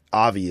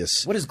obvious.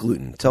 What is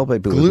gluten? Tell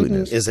people gluten what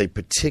gluten is. Is a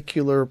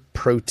particular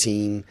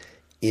protein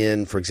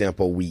in, for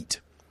example,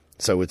 wheat.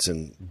 So it's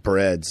in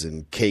breads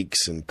and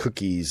cakes and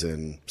cookies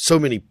and so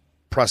many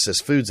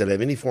processed foods that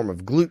have any form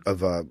of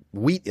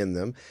wheat in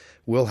them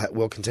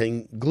will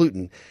contain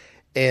gluten.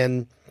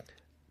 And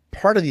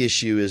part of the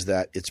issue is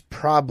that it's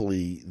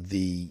probably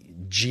the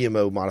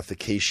GMO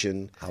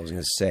modification. I was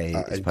going to say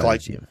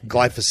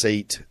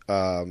glyphosate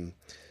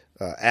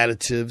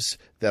additives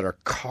that are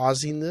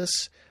causing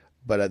this.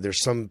 But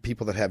there's some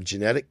people that have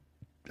genetic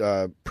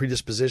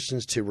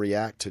predispositions to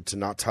react to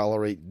not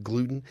tolerate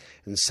gluten.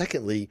 And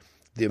secondly,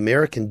 the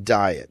American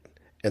diet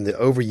and the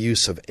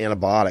overuse of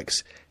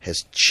antibiotics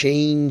has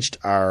changed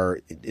our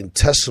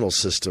intestinal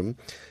system.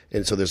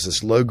 And so there's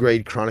this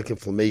low-grade chronic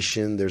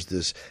inflammation. There's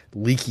this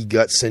leaky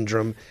gut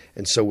syndrome.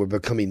 And so we're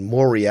becoming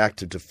more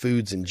reactive to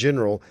foods in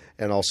general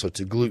and also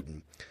to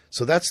gluten.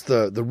 So that's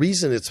the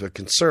reason it's a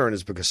concern,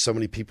 is because so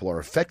many people are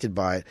affected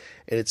by it.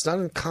 And it's not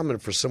uncommon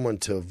for someone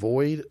to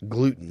avoid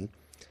gluten,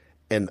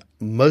 and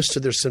most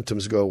of their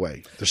symptoms go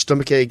away. Their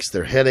stomach aches,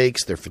 their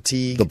headaches, their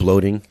fatigue. The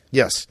bloating.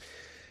 Yes.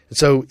 And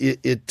so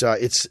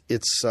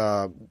it's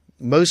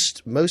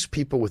most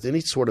people with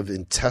any sort of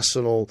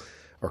intestinal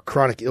or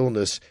chronic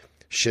illness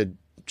should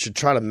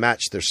try to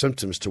match their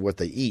symptoms to what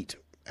they eat.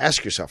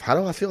 Ask yourself, how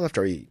do I feel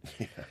after I eat?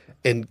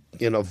 And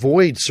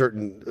avoid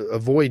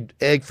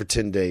egg for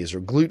 10 days or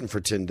gluten for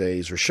 10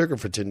 days or sugar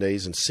for 10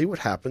 days and see what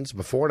happens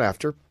before and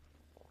after.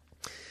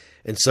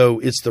 And so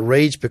it's the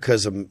rage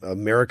because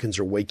Americans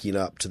are waking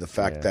up to the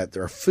fact that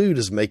their food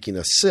is making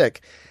us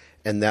sick,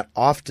 and that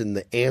often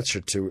the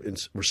answer to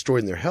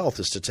restoring their health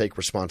is to take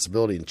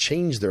responsibility and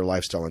change their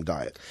lifestyle and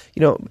diet.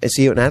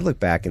 See, when I look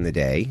back in the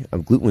day,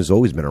 gluten has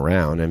always been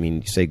around. I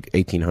mean, you say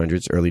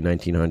 1800s, early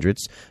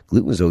 1900s,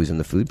 gluten was always in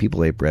the food.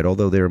 People ate bread,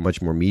 although they were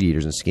much more meat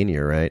eaters and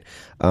skinnier, right?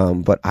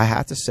 But I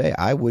have to say,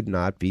 I would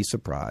not be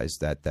surprised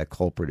that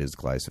culprit is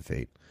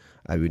glyphosate.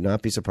 I would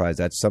not be surprised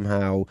that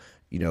somehow,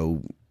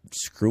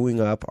 screwing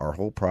up our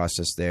whole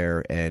process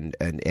there and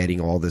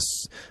adding all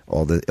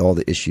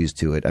the issues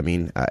to it. I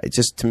mean,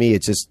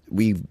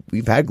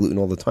 we've had gluten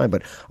all the time,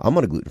 but I'm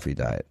on a gluten-free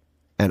diet,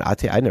 and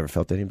I never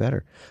felt any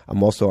better.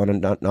 I'm also on a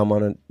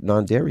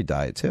non-dairy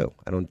diet too.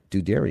 I don't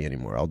do dairy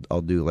anymore.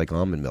 I'll do like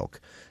almond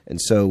milk,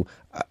 and so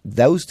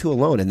those two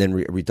alone, and then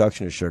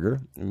reduction of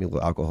sugar. I mean, a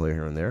little alcohol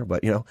here and there,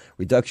 but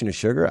reduction of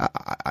sugar.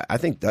 I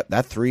think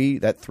that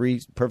three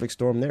perfect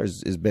storm there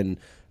has been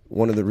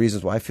one of the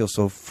reasons why I feel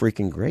so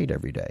freaking great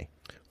every day.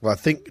 Well, I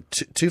think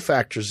two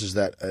factors is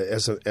that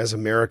as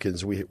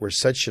Americans, we're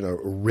such a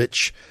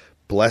rich,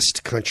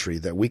 blessed country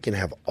that we can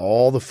have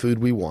all the food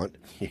we want.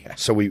 Yeah.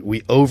 So we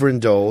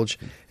overindulge.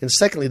 And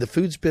secondly, the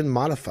food's been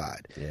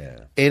modified.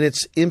 Yeah. And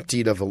it's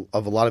emptied of a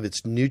lot of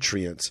its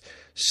nutrients.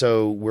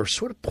 So we're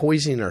sort of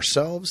poisoning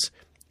ourselves,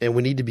 and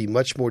we need to be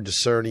much more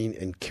discerning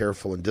and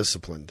careful and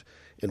disciplined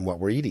in what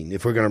we're eating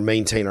if we're going to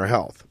maintain our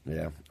health.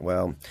 Yeah,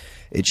 well,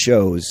 it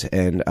shows,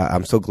 and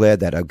I'm so glad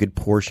that a good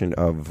portion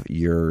of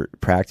your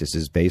practice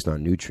is based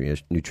on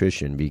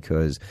nutrition,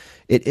 because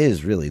it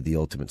is really the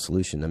ultimate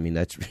solution. I mean,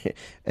 that's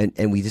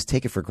and we just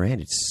take it for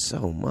granted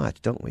so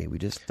much, don't we? We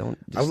just don't.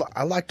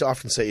 I like to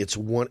often say it's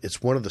one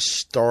of the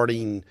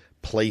starting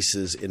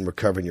places in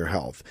recovering your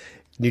health.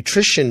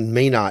 Nutrition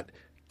may not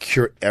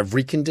cure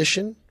every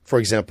condition. For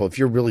example, if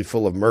you're really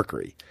full of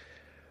mercury,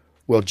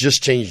 well,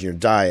 just changing your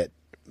diet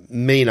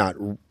may not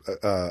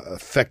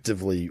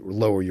effectively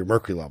lower your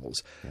mercury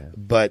levels,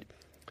 but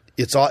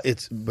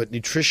but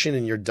nutrition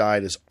in your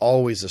diet is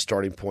always a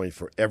starting point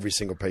for every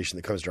single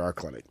patient that comes to our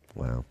clinic.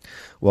 Wow.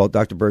 Well,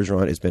 Dr.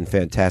 Bergeron, it's been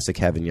fantastic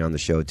having you on the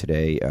show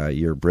today.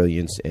 Your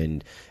brilliance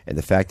and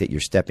the fact that you're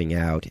stepping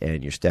out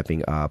and you're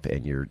stepping up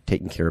and you're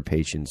taking care of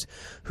patients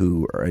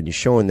and you're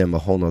showing them a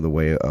whole nother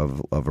way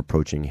of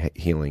approaching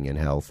healing and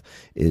health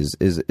is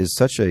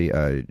such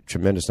a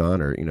tremendous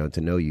honor,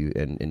 to know you.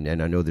 And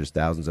I know there's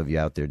thousands of you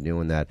out there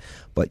doing that,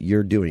 but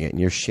you're doing it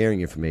and you're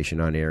sharing information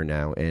on air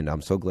now. And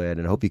I'm so glad,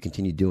 and I hope you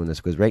continue doing this,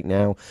 because right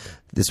now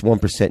this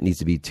 1% needs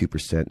to be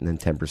 2% and then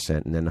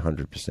 10% and then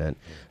 100%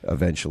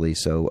 eventually. financially.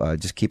 So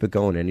just keep it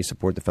going. Any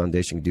support the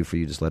foundation can do for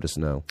you, just let us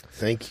know.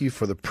 Thank you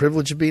for the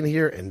privilege of being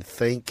here, and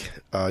thank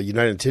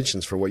United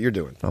Intentions for what you're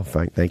doing. Oh,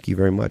 fine. Thank you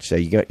very much.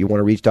 You want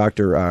to reach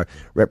Dr.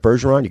 Rhett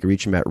Bergeron, you can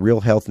reach him at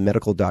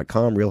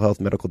realhealthmedical.com,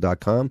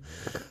 realhealthmedical.com.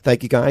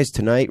 Thank you, guys.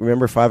 Tonight,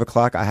 remember, 5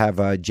 o'clock, I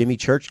have Jimmy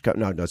Church.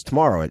 No, it's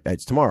tomorrow.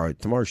 It's tomorrow.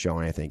 Tomorrow's show,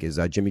 I think, is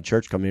Jimmy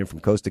Church coming in from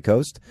Coast to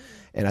Coast.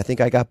 And I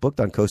think I got booked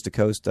on Coast to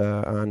Coast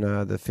on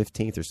the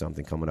 15th or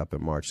something coming up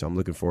in March. So I'm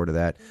looking forward to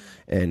that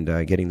and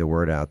getting the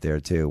word out there,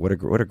 too. What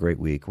a great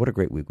week. What a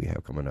great week we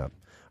have coming up.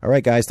 All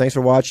right, guys. Thanks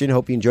for watching.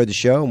 Hope you enjoyed the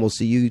show, and we'll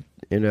see you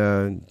in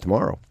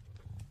tomorrow.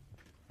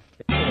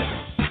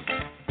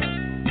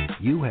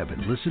 You have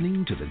been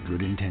listening to The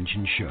Good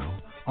Intention Show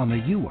on the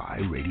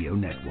UI Radio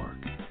Network.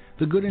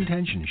 The Good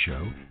Intention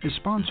Show is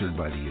sponsored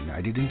by the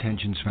United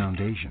Intentions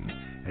Foundation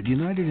at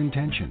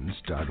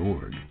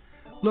unitedintentions.org.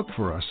 Look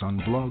for us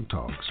on Blog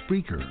Talk,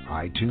 Spreaker,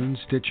 iTunes,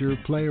 Stitcher,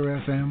 Player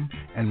FM,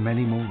 and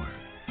many more.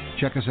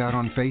 Check us out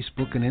on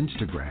Facebook and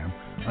Instagram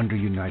under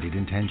United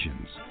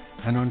Intentions,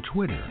 and on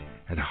Twitter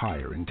at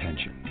Higher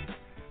Intention.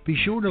 Be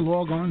sure to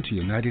log on to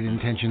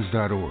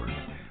unitedintentions.org,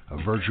 a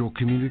virtual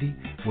community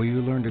where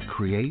you learn to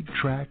create,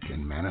 track,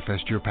 and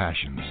manifest your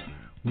passions,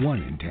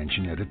 one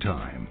intention at a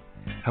time.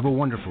 Have a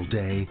wonderful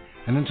day,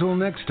 and until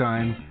next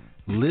time,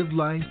 live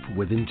life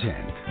with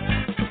intent.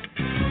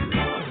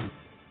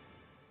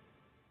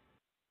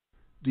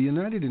 The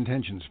United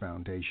Intentions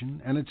Foundation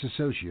and its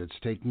associates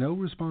take no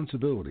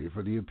responsibility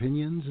for the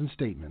opinions and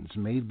statements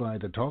made by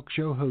the talk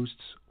show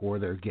hosts or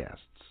their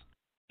guests.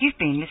 You've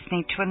been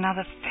listening to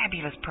another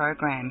fabulous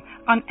program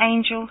on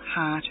Angel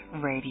Heart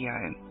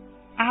Radio.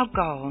 Our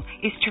goal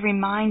is to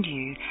remind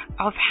you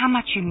of how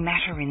much you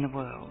matter in the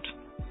world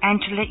and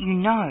to let you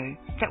know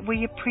that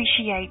we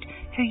appreciate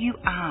who you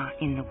are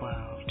in the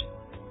world.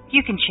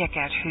 You can check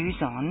out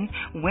who's on,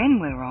 when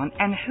we're on,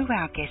 and who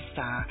our guests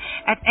are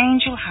at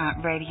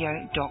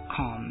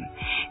angelheartradio.com.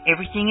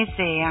 Everything is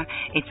there.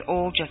 It's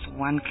all just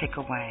one click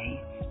away.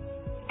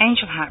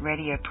 Angel Heart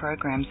Radio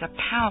programs are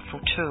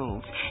powerful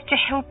tools to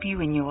help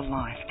you in your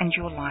life and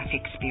your life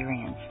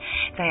experience.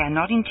 They are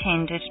not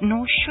intended,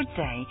 nor should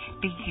they,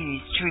 be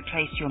used to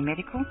replace your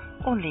medical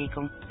or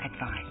legal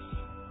advice.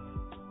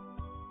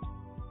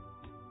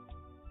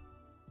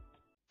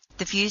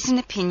 The views and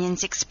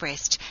opinions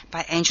expressed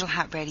by Angel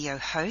Heart Radio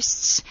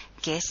hosts,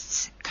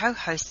 guests,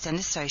 co-hosts and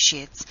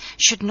associates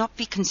should not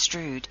be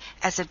construed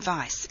as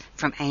advice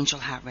from Angel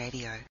Heart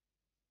Radio.